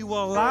what you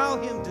allow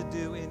Him to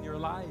do in your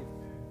life.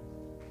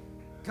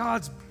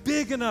 God's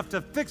big enough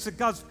to fix it.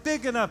 God's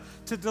big enough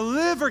to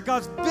deliver.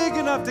 God's big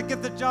enough to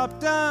get the job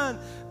done.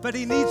 But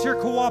he needs your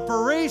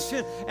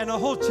cooperation, and a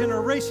whole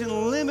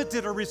generation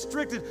limited or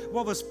restricted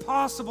what was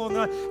possible.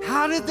 And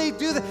how did they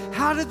do that?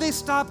 How did they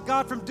stop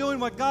God from doing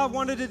what God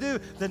wanted to do?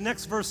 The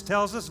next verse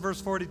tells us,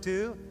 verse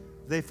 42,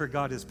 they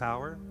forgot his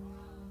power.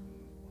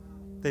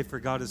 They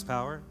forgot his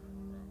power.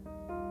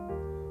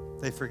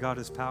 They forgot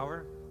his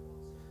power.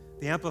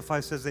 The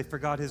Amplified says they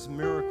forgot his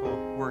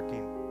miracle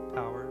working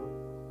power.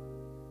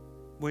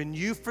 When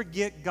you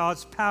forget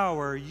God's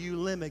power, you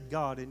limit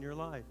God in your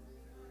life.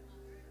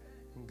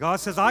 God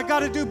says, I got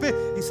to do big.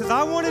 He says,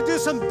 I want to do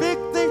some big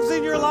things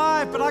in your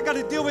life, but I got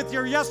to deal with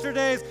your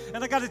yesterdays,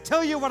 and I got to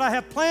tell you what I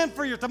have planned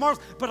for your tomorrows,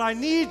 but I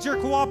need your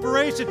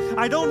cooperation.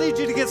 I don't need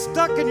you to get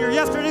stuck in your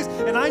yesterdays,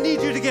 and I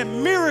need you to get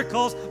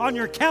miracles on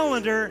your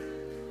calendar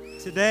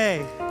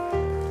today.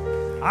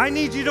 I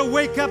need you to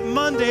wake up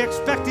Monday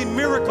expecting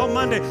Miracle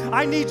Monday.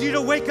 I need you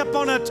to wake up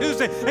on a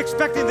Tuesday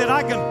expecting that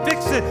I can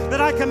fix it,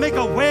 that I can make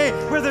a way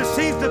where there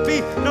seems to be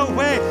no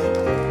way.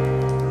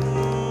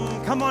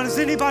 Come on, is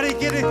anybody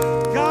getting?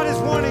 God is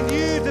wanting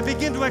you to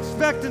begin to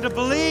expect and to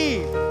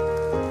believe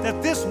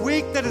that this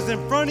week that is in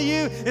front of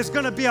you is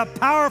going to be a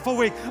powerful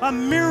week, a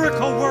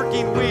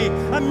miracle-working week,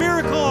 a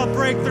miracle of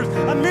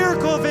breakthroughs, a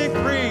miracle of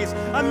increase,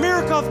 a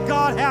miracle of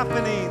God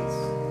happenings.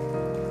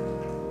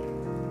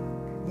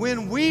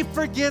 When we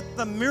forget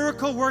the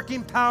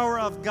miracle-working power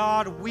of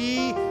God,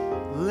 we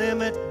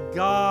limit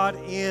God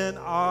in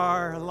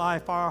our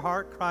life. Our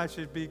heart cry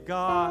should be,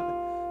 God,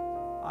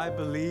 I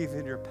believe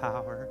in your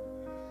power.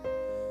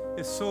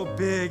 It's so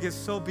big, it's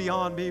so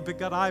beyond me, but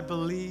God, I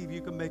believe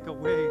you can make a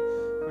way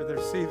where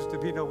there seems to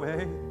be no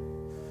way.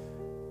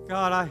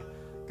 God,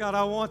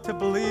 I want to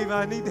believe.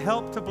 I need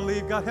help to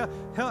believe. God,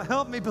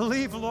 help me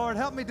believe, Lord.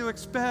 Help me to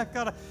expect.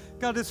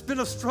 God, it's been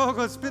a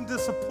struggle. It's been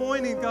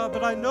disappointing, God,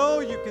 but I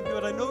know you can do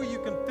it. I know you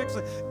can fix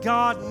it.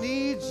 God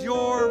needs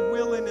your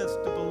willingness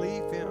to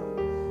believe him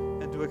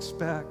and to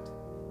expect.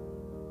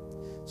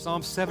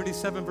 Psalm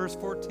 77, verse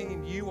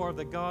 14, you are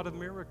the God of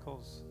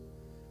miracles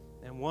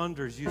and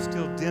wonders. You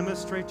still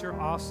demonstrate your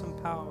awesome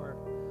power.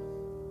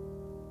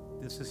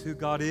 This is who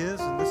God is,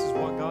 and this is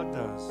what God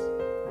does.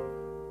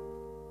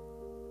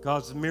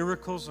 God's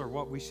miracles are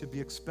what we should be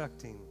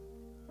expecting.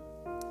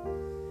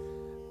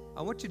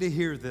 I want you to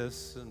hear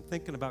this, and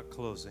thinking about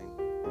closing,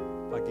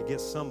 if I could get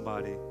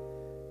somebody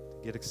to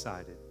get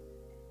excited.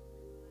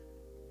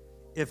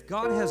 If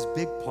God has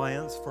big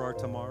plans for our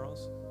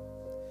tomorrows,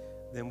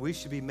 then we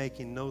should be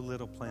making no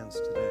little plans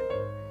today.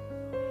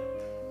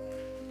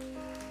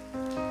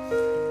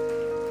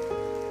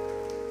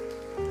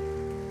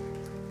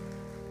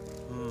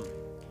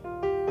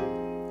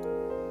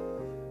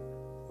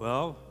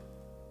 Well,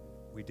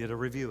 we did a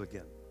review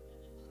again.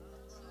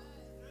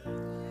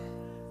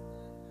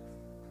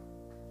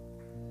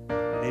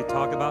 I need to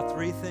talk about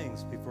 3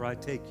 things before I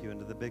take you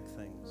into the big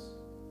things.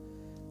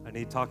 I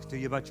need to talk to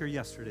you about your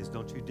yesterdays.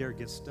 Don't you dare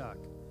get stuck.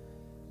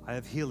 I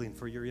have healing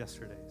for your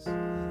yesterdays.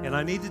 And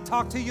I need to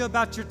talk to you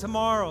about your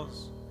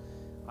tomorrows.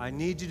 I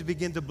need you to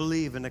begin to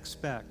believe and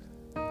expect.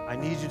 I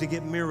need you to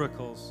get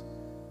miracles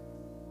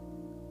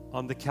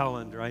on the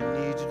calendar. I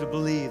need you to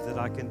believe that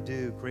I can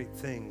do great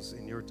things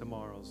in your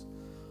tomorrows.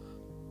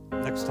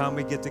 Next time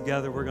we get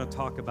together, we're going to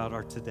talk about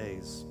our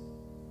todays.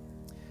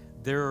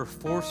 There are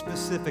 4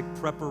 specific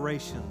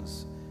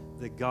preparations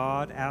that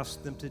God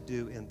asked them to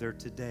do in their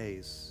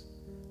todays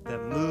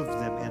that moved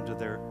them into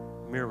their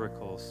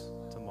miracles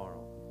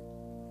tomorrow.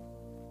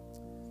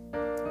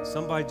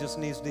 Somebody just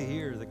needs to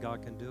hear that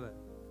God can do it.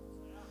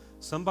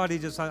 Somebody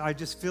just, I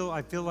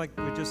feel like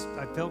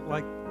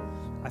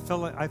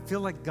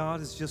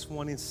God is just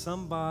wanting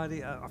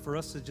somebody, for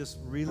us to just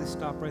really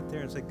stop right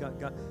there and say,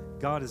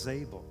 God is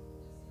able.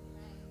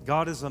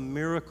 God is a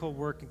miracle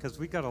working, because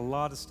we got a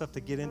lot of stuff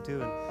to get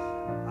into,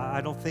 and I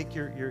don't think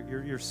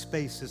your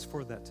space is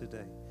for that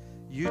today.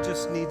 You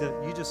just need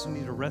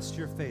to rest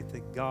your faith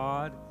that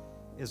God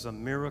is a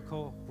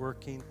miracle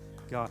working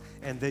God,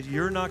 and that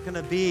you're not going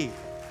to be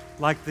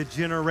like the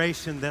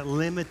generation that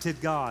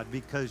limited God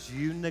because do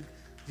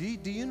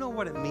you know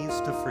what it means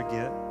to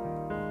forget?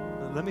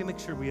 Let me make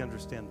sure we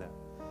understand that.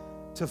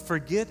 To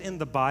forget in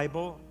the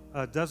Bible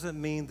doesn't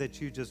mean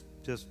that you just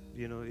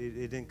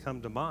it didn't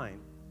come to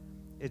mind.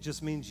 It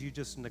just means you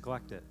just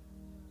neglect it.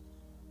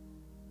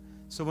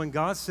 So when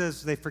God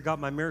says they forgot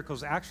my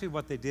miracles, actually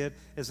what they did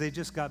is they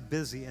just got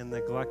busy and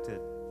neglected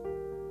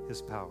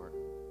his power.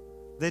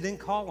 They didn't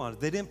call on it.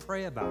 They didn't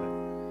pray about it.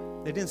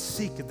 They didn't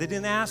seek it. They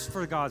didn't ask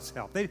for God's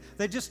help.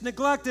 They just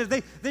neglected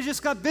it. They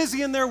just got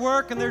busy in their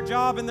work and their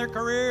job and their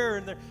career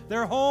and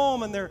their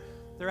home and their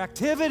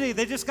activity.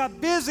 They just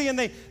got busy,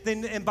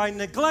 and by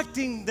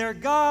neglecting their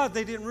God,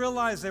 they didn't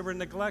realize they were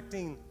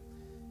neglecting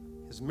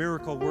his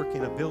miracle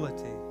working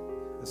ability.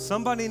 And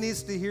somebody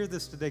needs to hear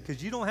this today,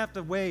 because you don't have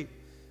to wait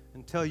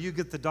until you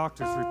get the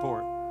doctor's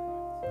report.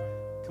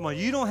 Come on,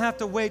 you don't have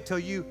to wait till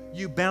you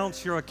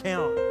bounce your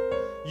account.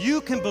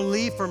 You can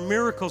believe for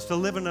miracles to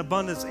live in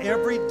abundance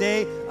every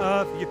day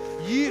of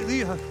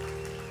you.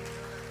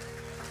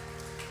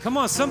 Come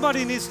on,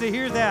 somebody needs to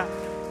hear that.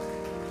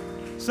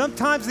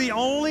 Sometimes the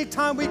only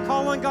time we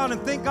call on God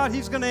and think God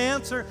He's going to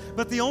answer,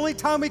 but the only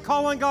time we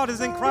call on God is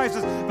in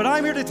crisis. But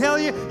I'm here to tell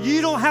you, you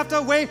don't have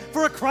to wait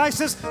for a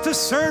crisis to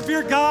serve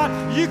your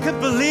God. You can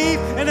believe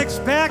and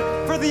expect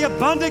for the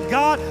abundant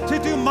God to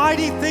do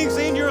mighty things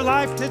in your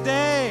life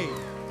today.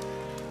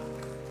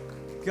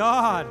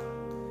 God,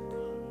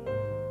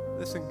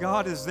 listen,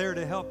 God is there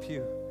to help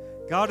you.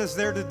 God is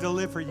there to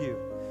deliver you.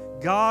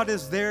 God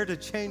is there to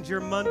change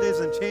your Mondays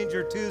and change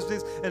your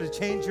Tuesdays and to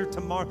change your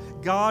tomorrow.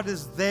 God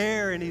is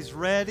there and He's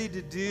ready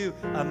to do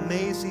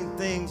amazing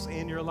things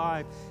in your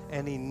life.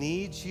 And He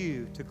needs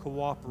you to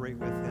cooperate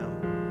with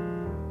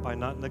Him by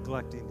not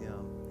neglecting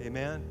Him.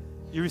 Amen?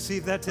 You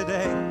receive that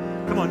today?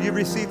 Come on, you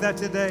receive that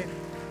today?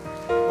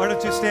 Why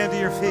don't you stand to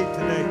your feet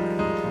today?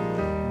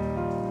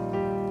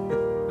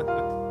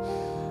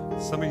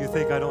 Some of you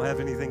think I don't have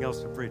anything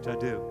else to preach. I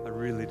do. I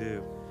really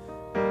do.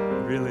 I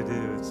really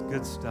do. It's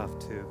good stuff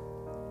too.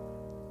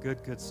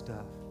 Good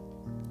stuff.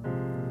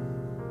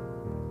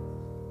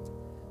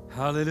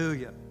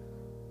 Hallelujah.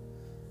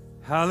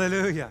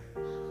 Hallelujah.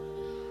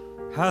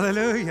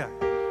 Hallelujah.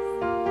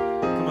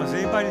 Come on, does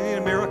anybody need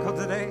a miracle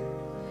today?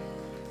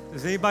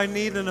 Does anybody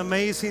need an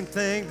amazing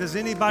thing? Does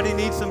anybody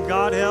need some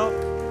God help?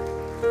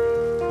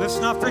 Let's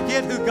not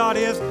forget who God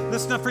is.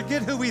 Let's not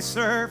forget who we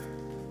serve.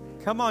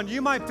 Come on,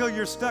 you might feel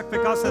you're stuck,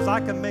 but God says, I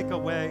can make a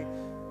way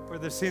where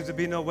there seems to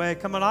be no way.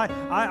 Come on,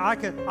 I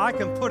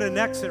can put an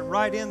exit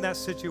right in that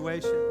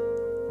situation.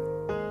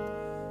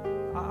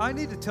 I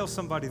need to tell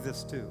somebody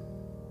this too.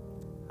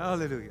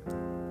 Hallelujah.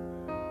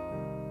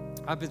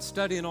 I've been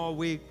studying all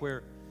week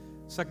where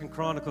 2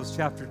 Chronicles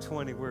chapter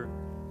 20,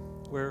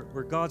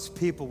 where God's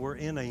people were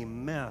in a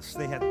mess.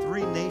 They had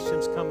 3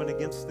 nations coming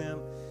against them.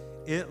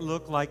 It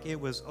looked like it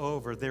was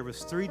over. There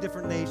was 3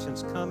 different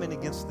nations coming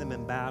against them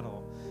in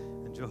battle.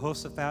 And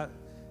Jehoshaphat,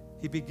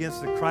 he begins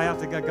to cry out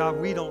to God,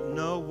 God, we don't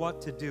know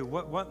what to do.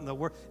 What in the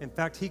world? In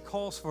fact, he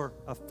calls for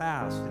a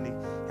fast, and he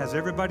has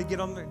everybody get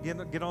on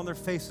their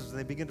faces, and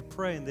they begin to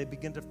pray, and they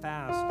begin to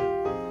fast.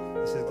 And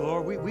he says,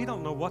 Lord, we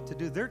don't know what to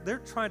do.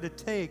 They're trying to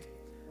take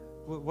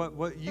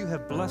what you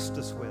have blessed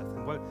us with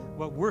and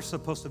what we're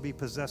supposed to be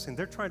possessing.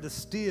 They're trying to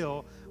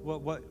steal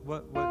what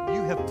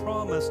you have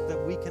promised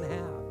that we can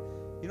have.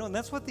 You know, and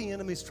that's what the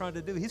enemy's trying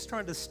to do. He's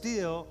trying to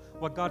steal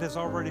what God has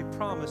already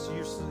promised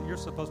you're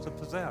supposed to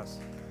possess.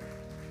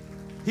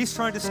 He's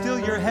trying to steal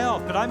your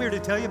health. But I'm here to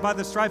tell you, by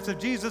the stripes of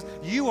Jesus,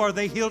 you are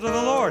the healed of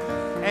the Lord.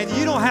 And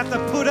you don't have to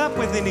put up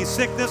with any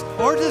sickness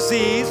or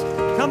disease.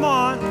 Come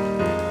on.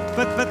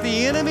 But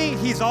the enemy,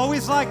 he's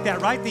always like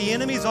that, right? The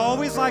enemy's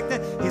always like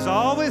that. He's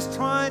always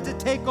trying to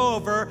take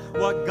over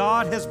what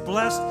God has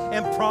blessed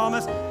and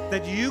promised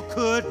that you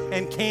could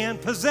and can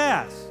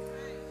possess.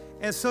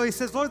 And so he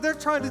says, Lord, they're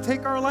trying to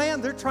take our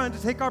land. They're trying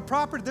to take our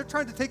property. They're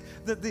trying to take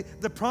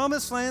the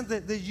promised land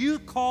that you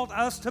called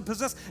us to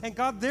possess. And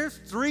God, there's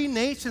 3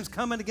 nations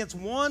coming against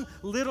one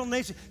little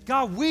nation.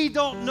 God, we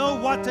don't know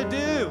what to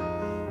do.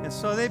 And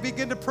so they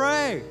begin to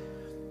pray.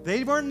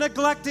 They weren't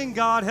neglecting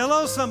God.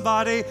 Hello,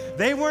 somebody.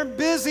 They weren't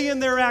busy in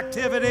their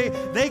activity.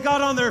 They got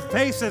on their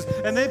faces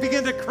and they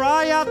began to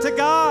cry out to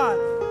God.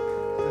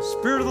 The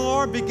Spirit of the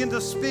Lord began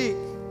to speak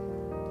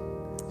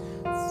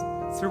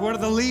through one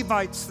of the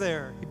Levites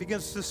there. He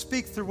begins to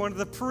speak through one of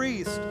the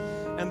priests.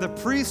 And the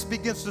priest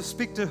begins to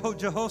speak to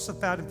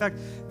Jehoshaphat. In fact,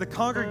 the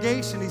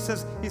congregation, he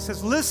says,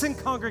 listen,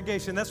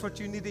 congregation, that's what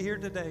you need to hear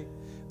today.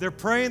 They're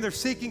praying, they're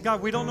seeking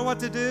God. We don't know what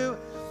to do.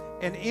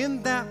 And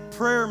in that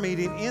prayer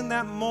meeting, in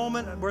that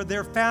moment where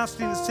they're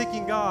fasting and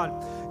seeking God,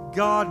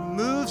 God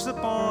moves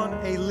upon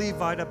a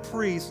Levite, a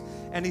priest,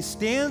 and he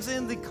stands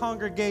in the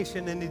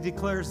congregation and he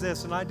declares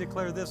this, and I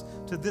declare this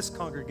to this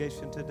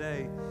congregation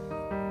today.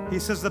 He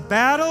says, the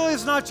battle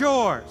is not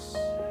yours,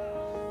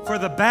 for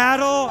the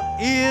battle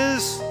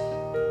is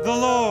the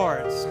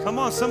Lord's. Come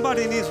on,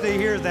 somebody needs to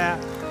hear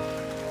that.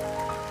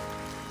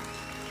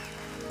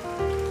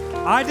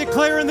 I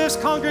declare in this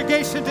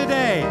congregation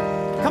today,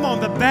 come on,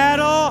 the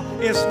battle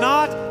is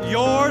not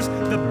yours.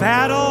 The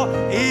battle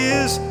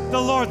is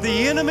the Lord.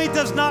 The enemy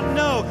does not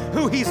know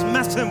who he's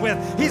messing with.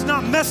 He's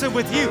not messing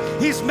with you.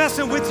 He's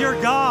messing with your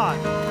God.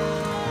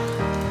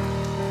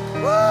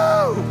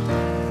 Woo!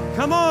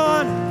 Come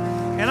on.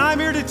 And I'm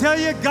here to tell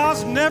you,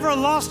 God's never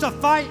lost a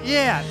fight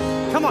yet.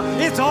 Come on,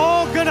 it's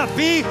all gonna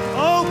be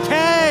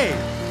okay.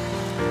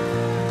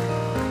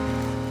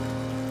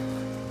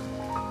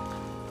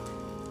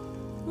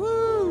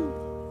 Woo!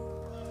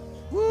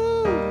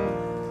 Woo!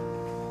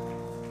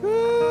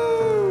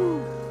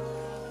 Woo!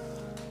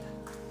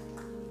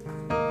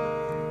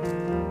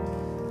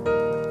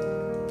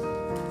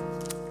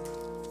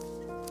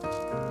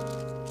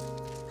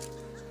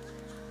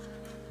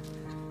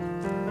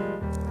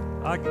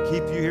 I could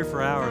keep you here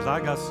for hours. I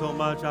got so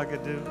much I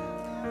could do.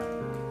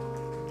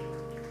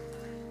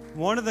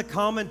 One of the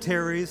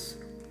commentaries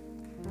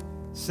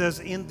says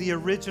in the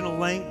original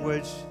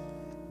language,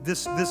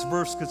 this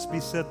verse could be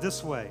said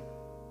this way.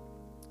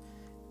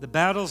 The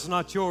battle's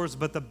not yours,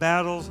 but the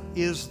battle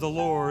is the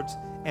Lord's,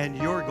 and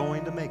you're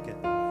going to make it.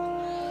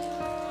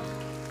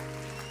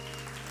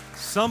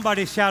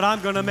 Somebody shout,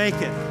 I'm going to make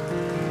it.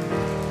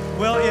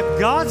 Well, if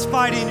God's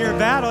fighting your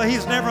battle,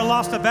 he's never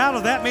lost a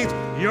battle. That means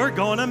you're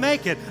going to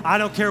make it. I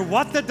don't care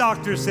what the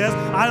doctor says.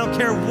 I don't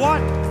care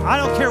what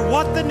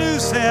the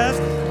news says.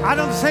 I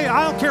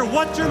don't care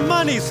what your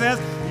money says.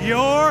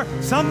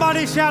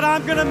 Somebody shout,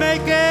 I'm going to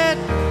make it.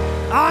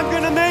 I'm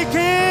going to make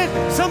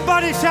it.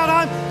 Somebody shout,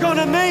 I'm going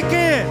to make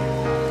it.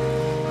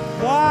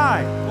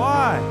 Why?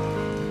 Why?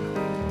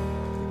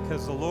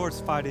 Because the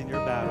Lord's fighting your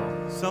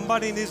battle.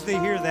 Somebody needs to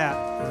hear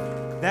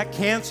that. That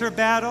cancer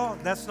battle,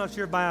 that's not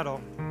your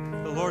battle.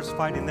 The Lord's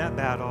fighting that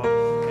battle,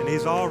 and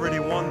he's already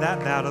won that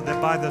battle,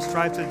 that by the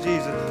stripes of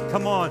Jesus,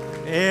 come on,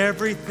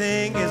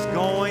 everything is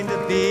going to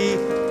be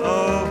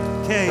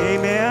okay.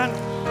 Amen?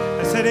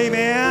 I said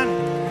amen.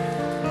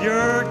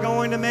 You're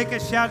going to make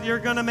it. Shout, you're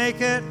going to make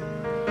it.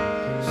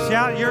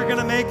 Shout, you're going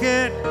to make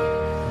it.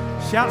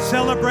 Shout,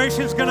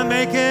 celebration's going to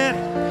make it.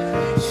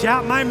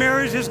 Shout, my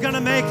marriage is going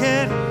to make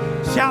it.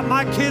 Shout,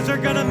 my kids are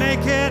going to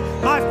make it.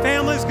 My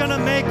family's going to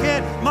make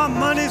it. My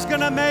money's going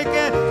to make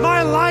it.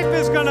 My life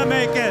is going to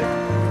make it.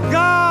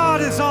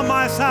 God is on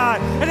my side.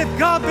 And if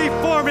God be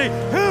for me,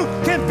 who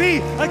can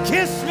be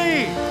against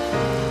me?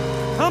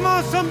 Come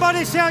on,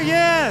 somebody shout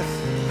yes.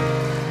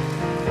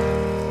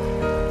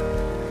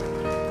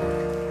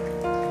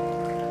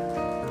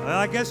 Well,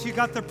 I guess you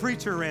got the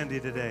preacher, Randy,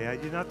 today.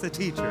 You're not the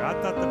teacher. I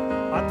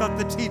thought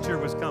the teacher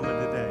was coming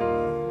today.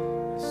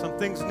 Some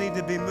things need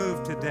to be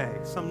moved today.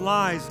 Some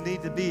lies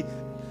need to be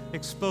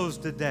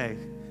exposed today.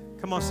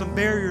 Come on, some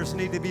barriers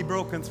need to be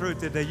broken through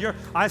today.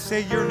 I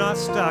say you're not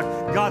stuck.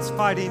 God's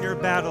fighting your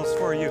battles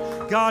for you.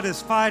 God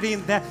is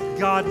fighting that.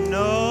 God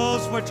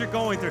knows what you're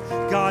going through.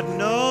 God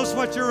knows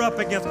what you're up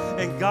against.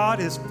 And God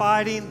is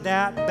fighting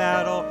that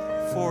battle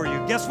for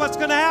you. Guess what's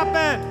going to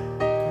happen?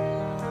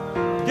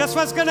 Guess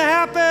what's going to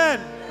happen?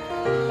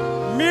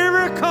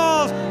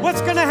 Miracles.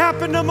 What's going to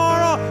happen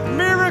tomorrow?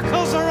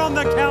 Miracles are on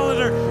the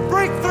calendar.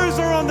 Breakthroughs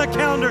are on the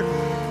calendar.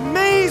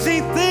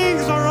 Amazing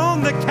things are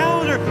on the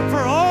calendar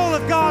for all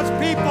of God's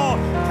people.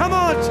 Come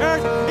on,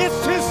 church.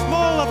 It's too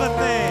small of a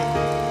thing.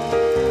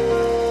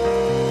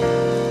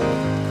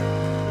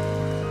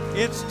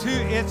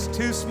 It's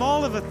too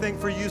small of a thing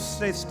for you to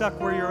stay stuck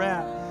where you're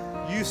at.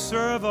 You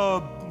serve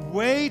a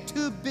way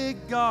too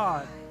big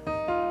God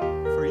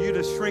for you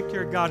to shrink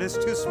your God. It's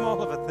too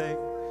small of a thing.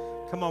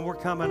 Come on, we're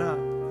coming up.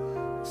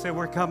 Say,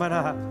 we're coming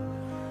up.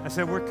 I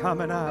said, we're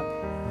coming up.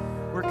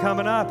 We're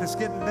coming up. It's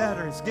getting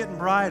better. It's getting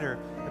brighter.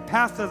 The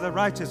path of the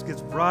righteous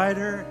gets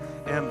brighter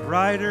and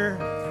brighter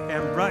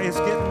and bright. It's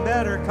getting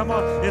better. Come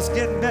on. It's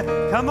getting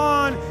better. Come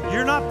on.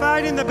 You're not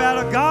fighting the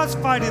battle. God's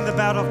fighting the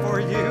battle for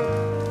you.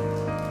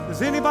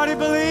 Does anybody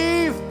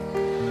believe?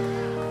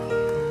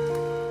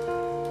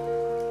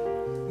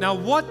 Now,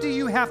 what do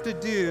you have to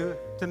do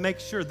to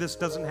make sure this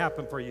doesn't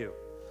happen for you?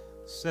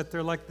 Sit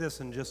there like this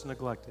and just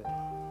neglect it.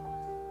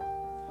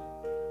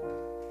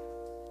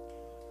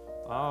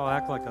 I'll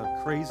act like a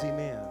crazy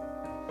man,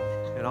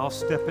 and I'll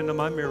step into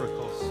my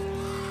miracles.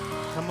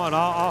 Come on,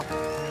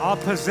 I'll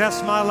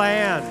possess my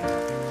land.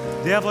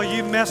 Devil,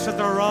 you mess with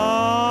the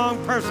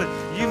wrong person.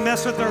 You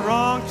mess with the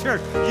wrong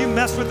church. You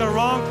mess with the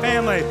wrong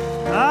family.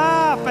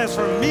 As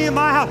for me and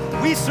my house,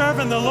 we serve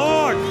in the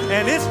Lord,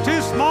 and it's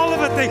too small of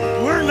a thing.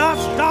 We're not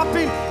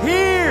stopping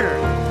here.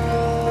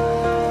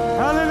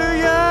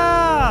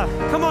 Hallelujah.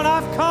 Come on,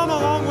 I've come a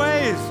long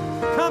ways.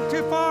 Come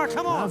too far.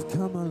 Come on. I've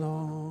come a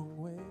long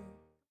way.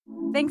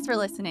 Thanks for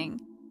listening.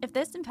 If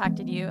this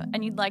impacted you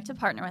and you'd like to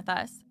partner with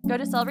us, go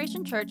to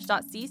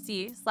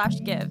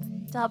celebrationchurch.cc/give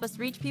to help us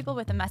reach people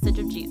with the message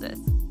of Jesus.